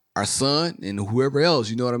our son and whoever else,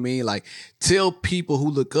 you know what I mean? Like, tell people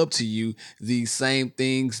who look up to you these same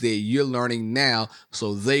things that you're learning now,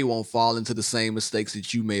 so they won't fall into the same mistakes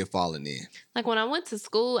that you may have fallen in. Like when I went to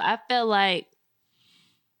school, I felt like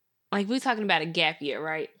we're talking about a gap year,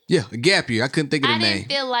 right? Yeah, a gap year. I couldn't think of the name. I didn't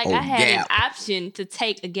feel like I had an option to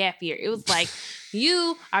take a gap year. It was like,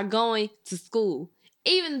 you are going to school,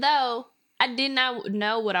 even though I did not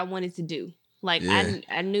know what I wanted to do. Like,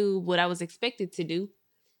 I knew what I was expected to do,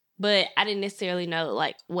 but I didn't necessarily know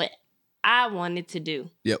like what I wanted to do.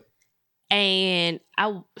 Yep. And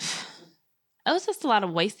it was just a lot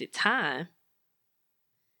of wasted time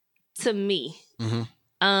to me.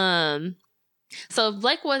 Mm-hmm. So if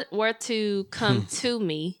Blake were to come to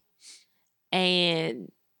me, and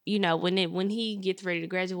you know, when he gets ready to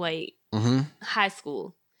graduate high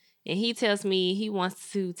school, and he tells me he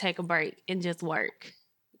wants to take a break and just work,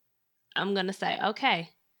 I'm gonna say,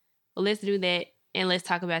 okay, well, let's do that, and let's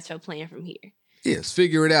talk about your plan from here. Yes,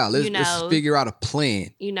 figure it out. Let's figure out a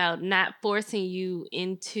plan. You know, not forcing you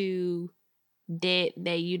into debt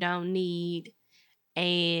that you don't need,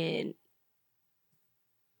 and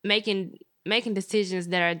making decisions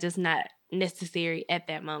that are just not necessary at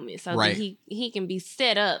that moment. So that he can be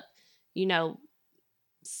set up, you know,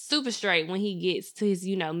 super straight when he gets to his,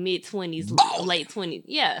 you know, mid-20s, late 20s.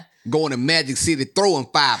 Yeah. Going to Magic City, throwing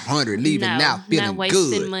 500, leaving now feeling not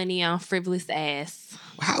wasting good. money on frivolous ass.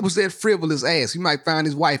 How was that frivolous ass? You might find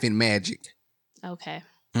his wife in Magic. Okay.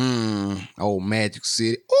 Old Magic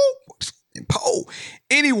City. Oh, and Poe.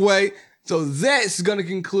 Anyway, so that's going to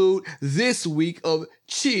conclude this week of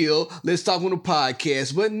Chill, Let's Talk on the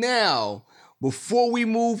podcast. But now, before we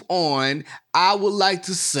move on, I would like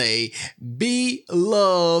to say B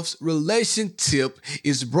Love's Relation Tip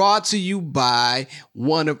is brought to you by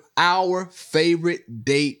one of our favorite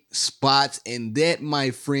date spots, and that,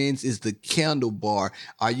 my friends, is the Candle Bar.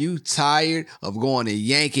 Are you tired of going to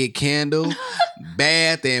Yankee Candle,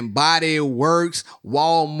 Bath and Body Works,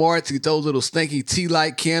 Walmart to get those little stinky tea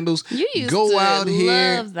light candles? You used Go to out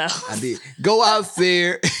here. love those. I did. Go out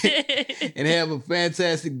there and have a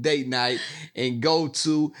fantastic date night, and go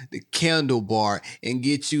to the Candle Bar and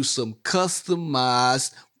get you some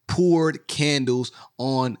customized poured candles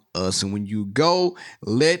on us. And when you go,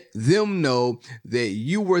 let them know that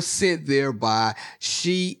you were sent there by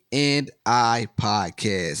She and I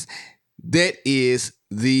Podcast. That is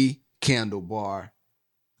the Candle Bar.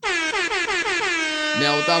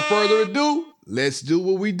 Now, without further ado, let's do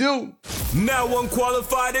what we do. Now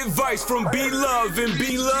unqualified advice from B-Love and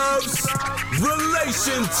B-Love's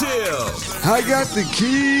Relation Tip. I got the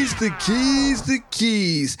keys.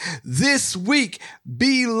 This week,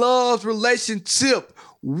 B-Love's Relation Tip.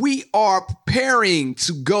 We are preparing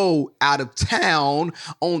to go out of town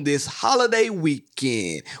on this holiday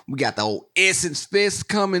weekend. We got the old Essence Fest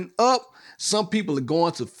coming up. Some people are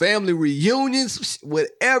going to family reunions.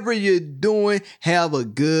 Whatever you're doing, have a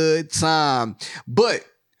good time. But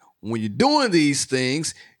when you're doing these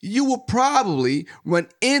things, you will probably run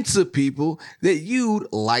into people that you'd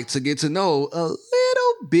like to get to know a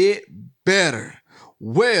little bit better.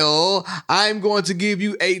 Well, I'm going to give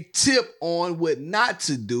you a tip on what not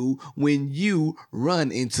to do when you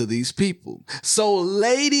run into these people. So,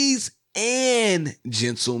 ladies and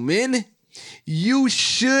gentlemen, you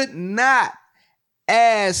should not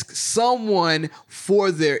ask someone for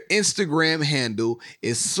their Instagram handle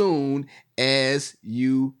as soon as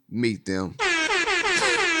you meet them.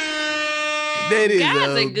 That is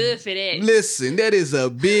Guys are good for that. Listen, that is a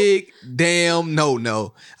big damn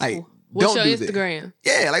no. Like, What's don't your do Instagram?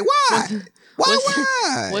 That. Yeah, like why?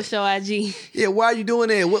 Why? What's your IG? Yeah, why are you doing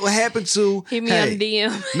that? What happened to? Hit me on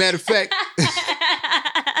DM. Matter of fact,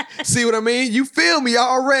 see what I mean? You feel me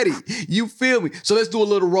already. You feel me. So let's do a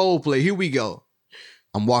little role play. Here we go.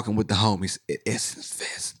 I'm walking with the homies at Essence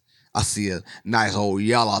Fest. I see a nice old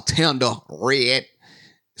yellow, tender, red.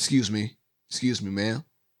 Excuse me, ma'am.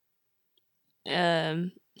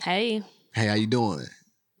 Hey, how you doing?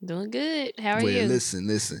 Doing good. How are Well, you?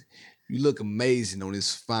 listen. You look amazing on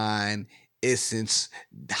this fine Essence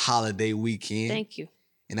holiday weekend. Thank you.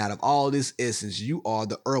 And out of all this essence, you are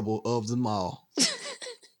the herbal of them all.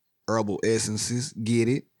 Herbal essences, get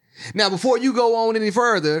it? Now, before you go on any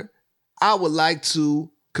further, I would like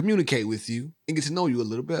to communicate with you and get to know you a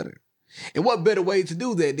little better. And what better way to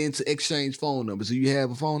do that than to exchange phone numbers? Do you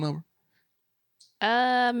have a phone number?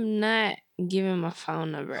 I'm not giving my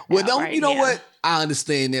phone number. Well, out you know now. what? I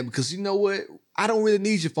understand that because you know what? I don't really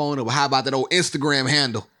need your phone number. How about that old Instagram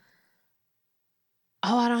handle?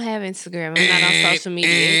 Oh, I don't have Instagram. I'm not on social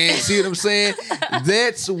media. See what I'm saying?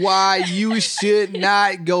 That's why you should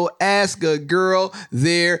not go ask a girl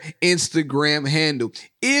their Instagram handle.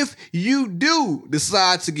 If you do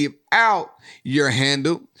decide to give out your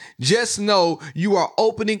handle, just know you are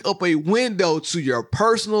opening up a window to your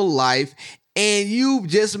personal life. And you've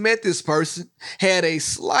just met this person, had a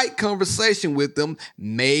slight conversation with them.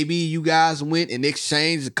 Maybe you guys went and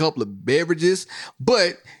exchanged a couple of beverages,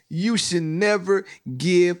 but you should never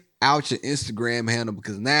give out your Instagram handle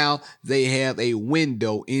because now they have a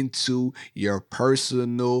window into your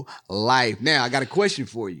personal life. Now, I got a question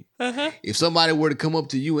for you. If somebody were to come up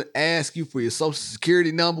to you and ask you for your social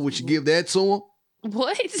security number, would you give that to them?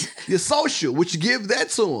 What? Your social, would you give that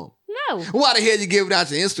to them? No. Why the hell you give it out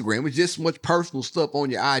to Instagram? It's just much personal stuff on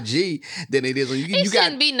your IG than it is on you. It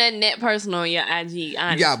shouldn't be nothing that personal on your IG, honestly.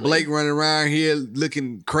 You got Blake running around here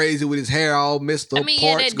looking crazy with his hair all messed up,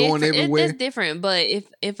 parts going everywhere. That's different. But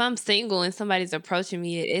if I'm single and somebody's approaching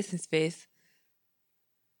me at Essence Fest,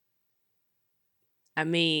 I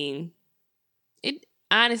mean, it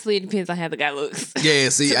honestly depends on how the guy looks. Yeah,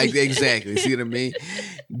 see, exactly. See what I mean?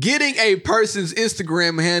 Getting a person's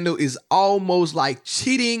Instagram handle is almost like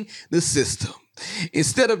cheating the system.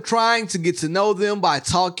 Instead of trying to get to know them by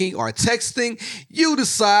talking or texting, you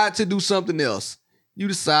decide to do something else. You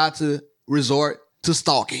decide to resort to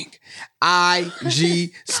stalking.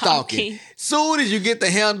 IG stalking. Soon as you get the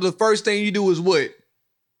handle, the first thing you do is what?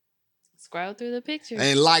 Scroll through the pictures.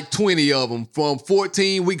 And like 20 of them from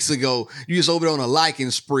 14 weeks ago. You just over there on a liking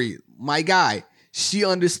spree. My guy, she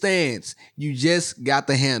understands. You just got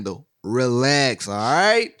the handle. Relax, all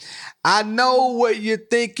right? I know what you're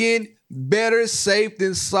thinking. Better safe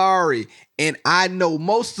than sorry. And I know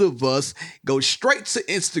most of us go straight to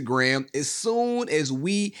Instagram as soon as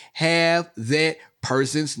we have that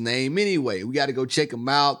person's name anyway. We got to go check them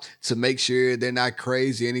out to make sure they're not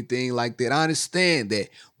crazy or anything like that. I understand that.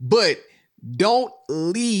 But don't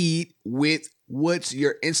lead with what's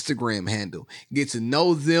your Instagram handle. Get to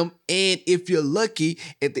know them. And if you're lucky,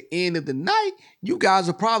 at the end of the night, you guys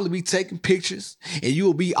will probably be taking pictures and you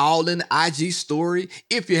will be all in the IG story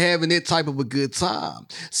if you're having that type of a good time.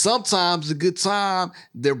 Sometimes a good time,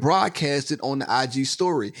 they're broadcasted on the IG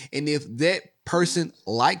story. And if that person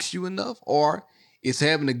likes you enough or is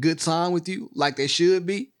having a good time with you like they should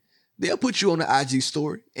be, they'll put you on the IG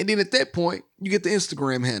story. And then at that point, you get the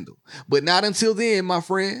Instagram handle. But not until then, my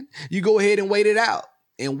friend. You go ahead and wait it out.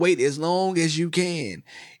 And wait as long as you can.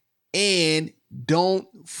 And don't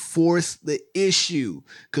force the issue.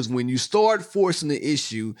 Because when you start forcing the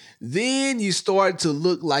issue, then you start to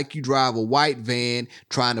look like you drive a white van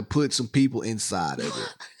trying to put some people inside of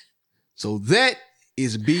it. So that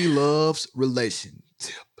is B-Love's relation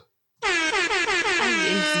tip.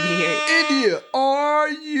 India, are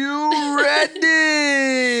you ready?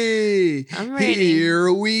 I'm ready.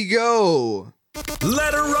 Here we go.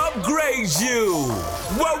 Let her upgrade you.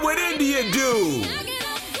 What would India do?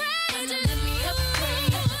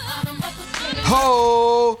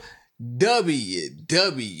 Ho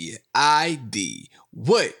WWID.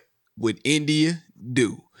 What would India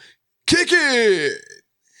do? Kick it.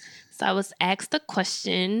 So I was asked a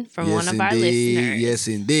question from Yes, one of our indeed. listeners. Yes,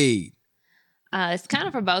 indeed. It's kind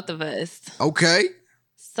of for both of us. Okay.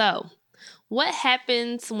 So, what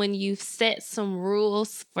happens when you've set some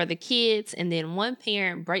rules for the kids and then one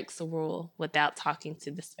parent breaks a rule without talking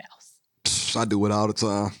to the spouse? I do it all the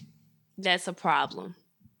time. That's a problem.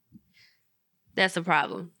 That's a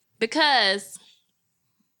problem. Because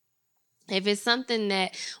if it's something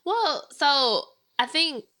that, so I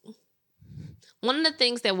think one of the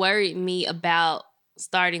things that worried me about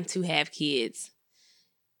starting to have kids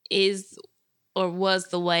was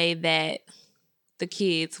the way that the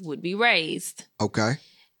kids would be raised. Okay.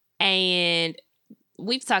 And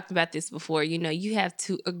we've talked about this before. You have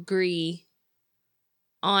to agree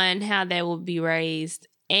on how they will be raised.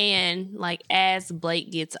 And like as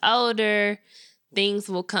Blake gets older, things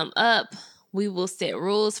will come up. We will set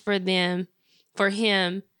rules for him.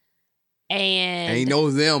 And Ain't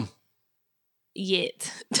no them.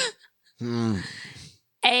 Yet.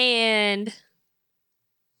 And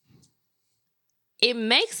it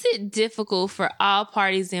makes it difficult for all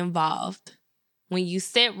parties involved when you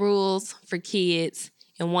set rules for kids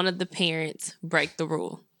and one of the parents break the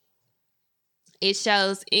rule. It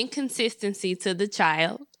shows inconsistency to the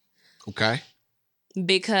child. Okay.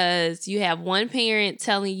 Because you have one parent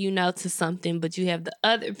telling you no to something, but you have the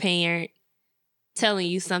other parent telling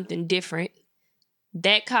you something different.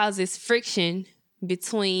 That causes friction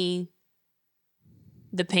between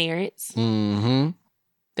the parents. Mm-hmm.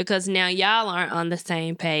 Because now y'all aren't on the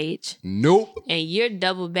same page. Nope. And you're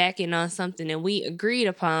double backing on something that we agreed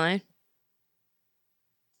upon.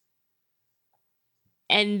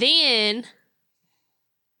 And then,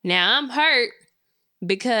 now I'm hurt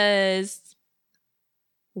because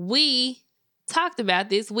we talked about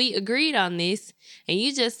this. We agreed on this. And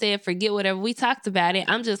you just said, forget whatever we talked about it.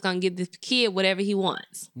 I'm just going to give this kid whatever he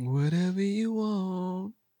wants. Whatever you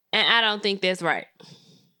want. And I don't think that's right.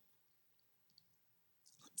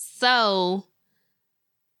 So,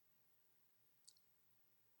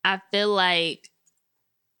 I feel like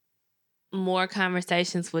more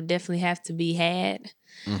conversations would definitely have to be had.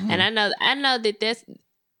 Mm-hmm. And I know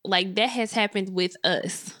that has happened with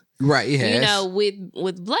us. Right, it has.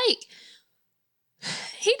 With Blake,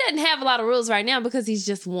 he doesn't have a lot of rules right now because he's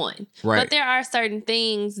just one. Right. But there are certain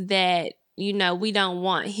things that, we don't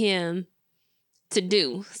want him to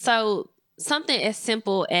do. So, something as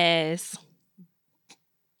simple as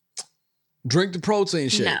drink the protein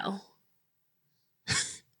shake. No.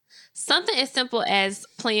 Something as simple as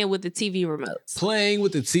playing with the TV remotes. Playing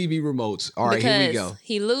with the TV remotes. All right, because here we go.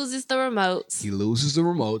 He loses the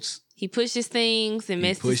remotes. He pushes things and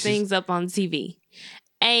messes things up on TV.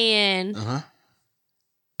 And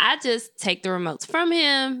I just take the remotes from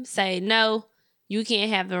him, say, no, you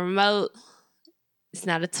can't have the remote. It's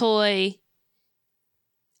not a toy.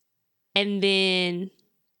 And then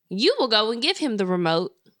you will go and give him the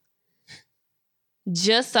remote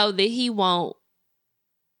just so that he won't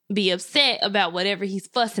be upset about whatever he's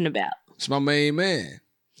fussing about. It's my main man.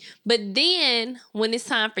 But then when it's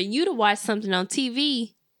time for you to watch something on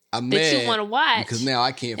TV I'm that mad you want to watch, because now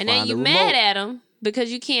I can't find the remote. And then you're mad at him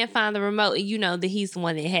because you can't find the remote and you know that he's the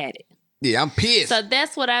one that had it. Yeah, I'm pissed. So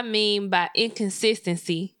that's what I mean by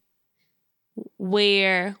inconsistency,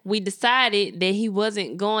 where we decided that he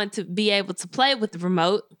wasn't going to be able to play with the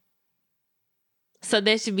remote. So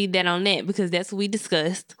there should be that on that because that's what we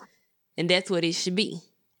discussed and that's what it should be.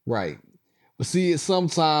 Right. But see,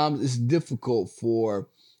 sometimes it's difficult for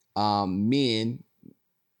men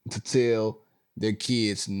to tell their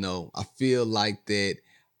kids no. I feel like that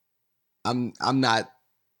I'm not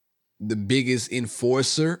the biggest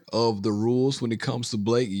enforcer of the rules when it comes to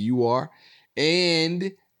Blake. You are.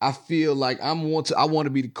 And I feel like I want to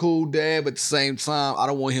be the cool dad, but at the same time, I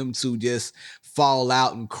don't want him to just fall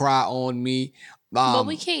out and cry on me. But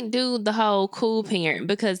we can't do the whole cool parent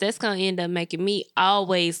because that's going to end up making me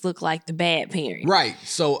always look like the bad parent. Right.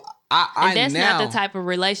 So and that's not the type of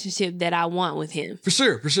relationship that I want with him. For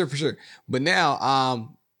sure. But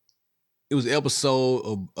now, it was an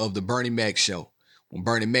episode of the Bernie Mac show when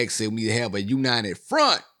Bernie Mac said we need to have a united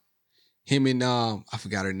front. Him and I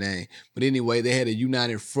forgot her name, but anyway, they had a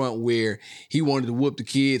united front where he wanted to whoop the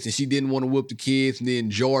kids and she didn't want to whoop the kids, and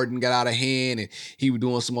then Jordan got out of hand and he was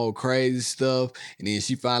doing some old crazy stuff, and then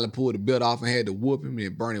she finally pulled the belt off and had to whoop him,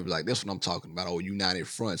 and Bernie was like, "That's what I'm talking about, old united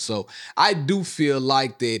front." So I do feel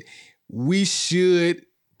like that we should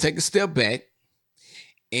take a step back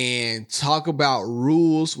and talk about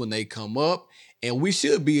rules when they come up, and we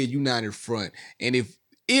should be a united front. And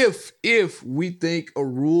if we think a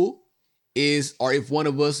rule is, or if one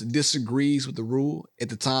of us disagrees with the rule at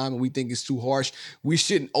the time and we think it's too harsh, we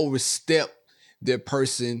shouldn't overstep the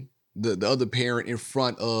person, the other parent in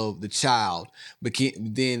front of the child, because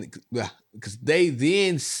they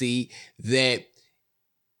then see that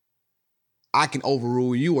I can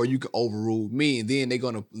overrule you or you can overrule me, and then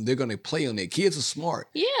they're gonna play on that. Kids are smart.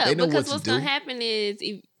 Yeah, they know because what what's to do. gonna happen is,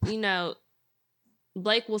 if,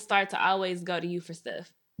 Blake will start to always go to you for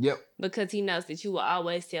stuff Yep. because he knows that you will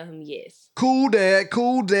always tell him yes. Cool dad.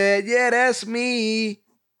 Yeah, that's me.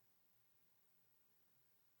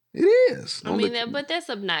 It is. I mean, but that's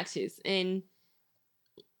obnoxious, and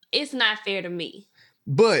it's not fair to me.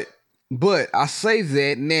 But I say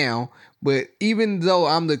that now. But even though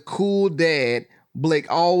I'm the cool dad,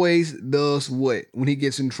 Blake always does what when he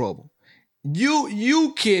gets in trouble?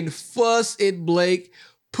 You can fuss at Blake,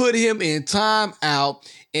 put him in timeout,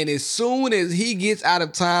 and as soon as he gets out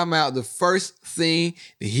of timeout, the first thing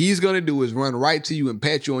that he's gonna do is run right to you and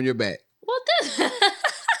pat you on your back. Well,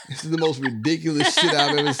 This is the most ridiculous shit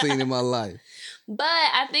I've ever seen in my life. But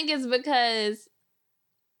I think it's because,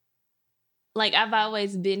 like, I've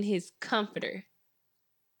always been his comforter.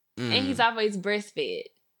 And he's always breastfed.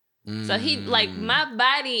 So he, like, my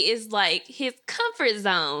body is like his comfort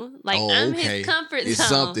zone. Like, I'm his comfort zone. It's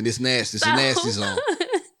something. It's nasty. It's a nasty zone.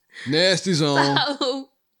 Nasty zone. So,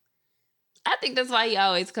 I think that's why he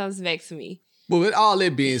always comes back to me. But with all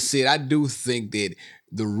that being said, I do think that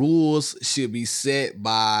the rules should be set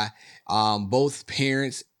by both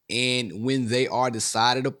parents, and when they are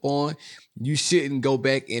decided upon, you shouldn't go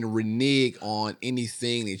back and renege on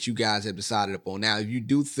anything that you guys have decided upon. Now, if you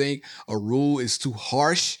do think a rule is too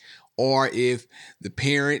harsh, or if the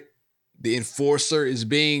parent, the enforcer, is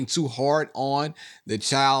being too hard on the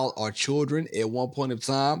child or children at one point of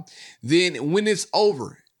time, then when it's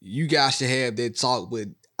over, you guys should have that talk. But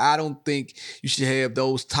I don't think you should have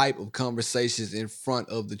those type of conversations in front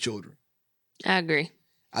of the children. I agree.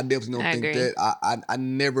 I definitely don't think agree. that. I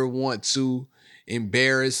never want to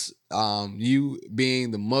embarrass you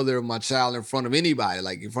being the mother of my child in front of anybody,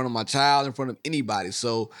 like in front of my child, in front of anybody.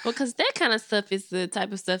 So, because that kind of stuff is the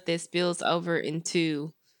type of stuff that spills over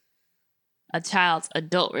into a child's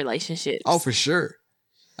adult relationships. oh, for sure.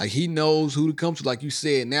 Like, he knows who to come to. Like you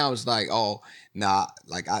said, now it's like, oh, nah,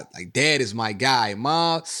 like dad is my guy.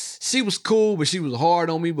 Mom, she was cool, but she was hard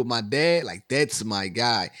on me. But my dad, like, that's my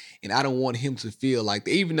guy. And I don't want him to feel like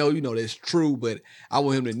that, even though, that's true, but I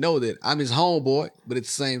want him to know that I'm his homeboy. But at the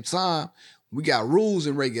same time, we got rules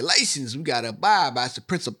and regulations. We got to abide by some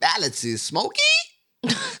principalities, Smokey.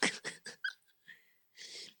 I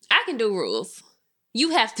can do rules.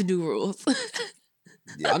 You have to do rules.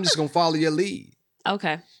 Yeah, I'm just going to follow your lead.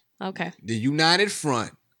 Okay. The United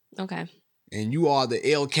Front. Okay. And you are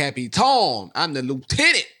the El Capitan. I'm the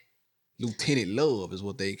lieutenant. Lieutenant Love is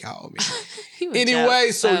what they call me. You a Anyway,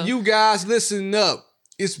 joke, so you guys listen up.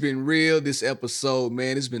 It's been real this episode,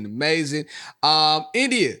 man. It's been amazing.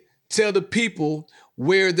 India, tell the people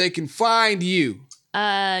where they can find you.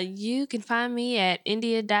 You can find me at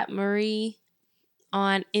india.marie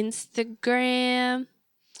on Instagram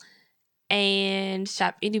and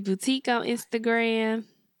Shop Indie Boutique on Instagram.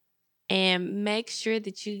 And make sure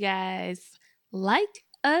that you guys like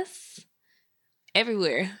us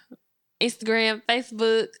everywhere. Instagram,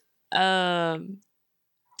 Facebook,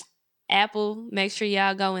 Apple. Make sure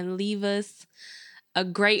y'all go and leave us a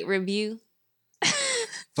great review.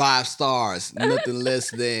 5 stars, nothing less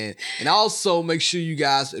than. And also make sure you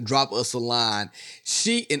guys drop us a line.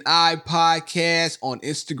 She and I Podcast on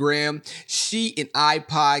Instagram. She and I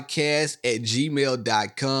Podcast at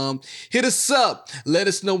gmail.com. Hit us up. Let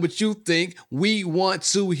us know what you think. We want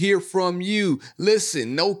to hear from you.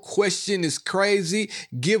 Listen, no question is crazy.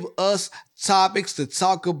 Give us topics to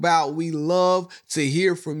talk about. We love to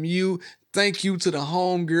hear from you. Thank you to the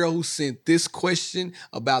homegirl who sent this question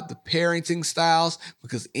about the parenting styles,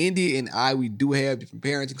 because India and I, we do have different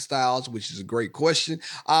parenting styles, which is a great question.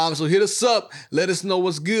 So hit us up. Let us know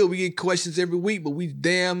what's good. We get questions every week, but we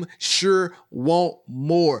damn sure want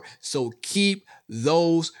more. So keep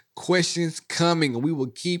those questions coming, and we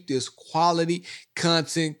will keep this quality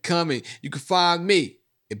content coming. You can find me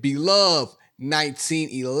at Beloved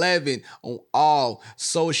 1911 on all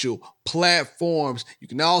social platforms. You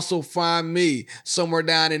can also find me somewhere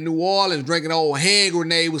down in New Orleans drinking old hand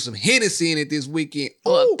grenade with some Hennessy in it this weekend.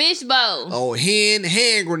 Or Ooh. a fishbowl. Oh, hand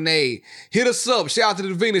grenade. Hit us up. Shout out to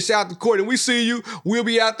the Davina. Shout out to Courtney. We see you. We'll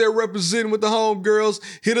be out there representing with the homegirls.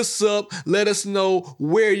 Hit us up. Let us know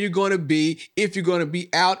where you're going to be. If you're going to be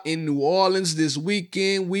out in New Orleans this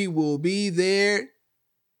weekend, we will be there.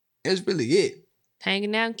 That's really it.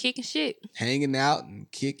 Hanging out and kicking shit. Hanging out and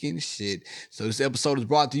kicking shit. So this episode is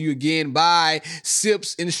brought to you again by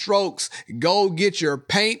Sips and Strokes. Go get your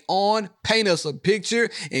paint on, paint us a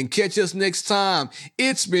picture, and catch us next time.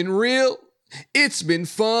 It's been real. It's been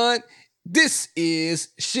fun. This is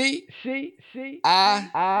I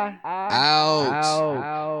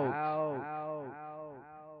out.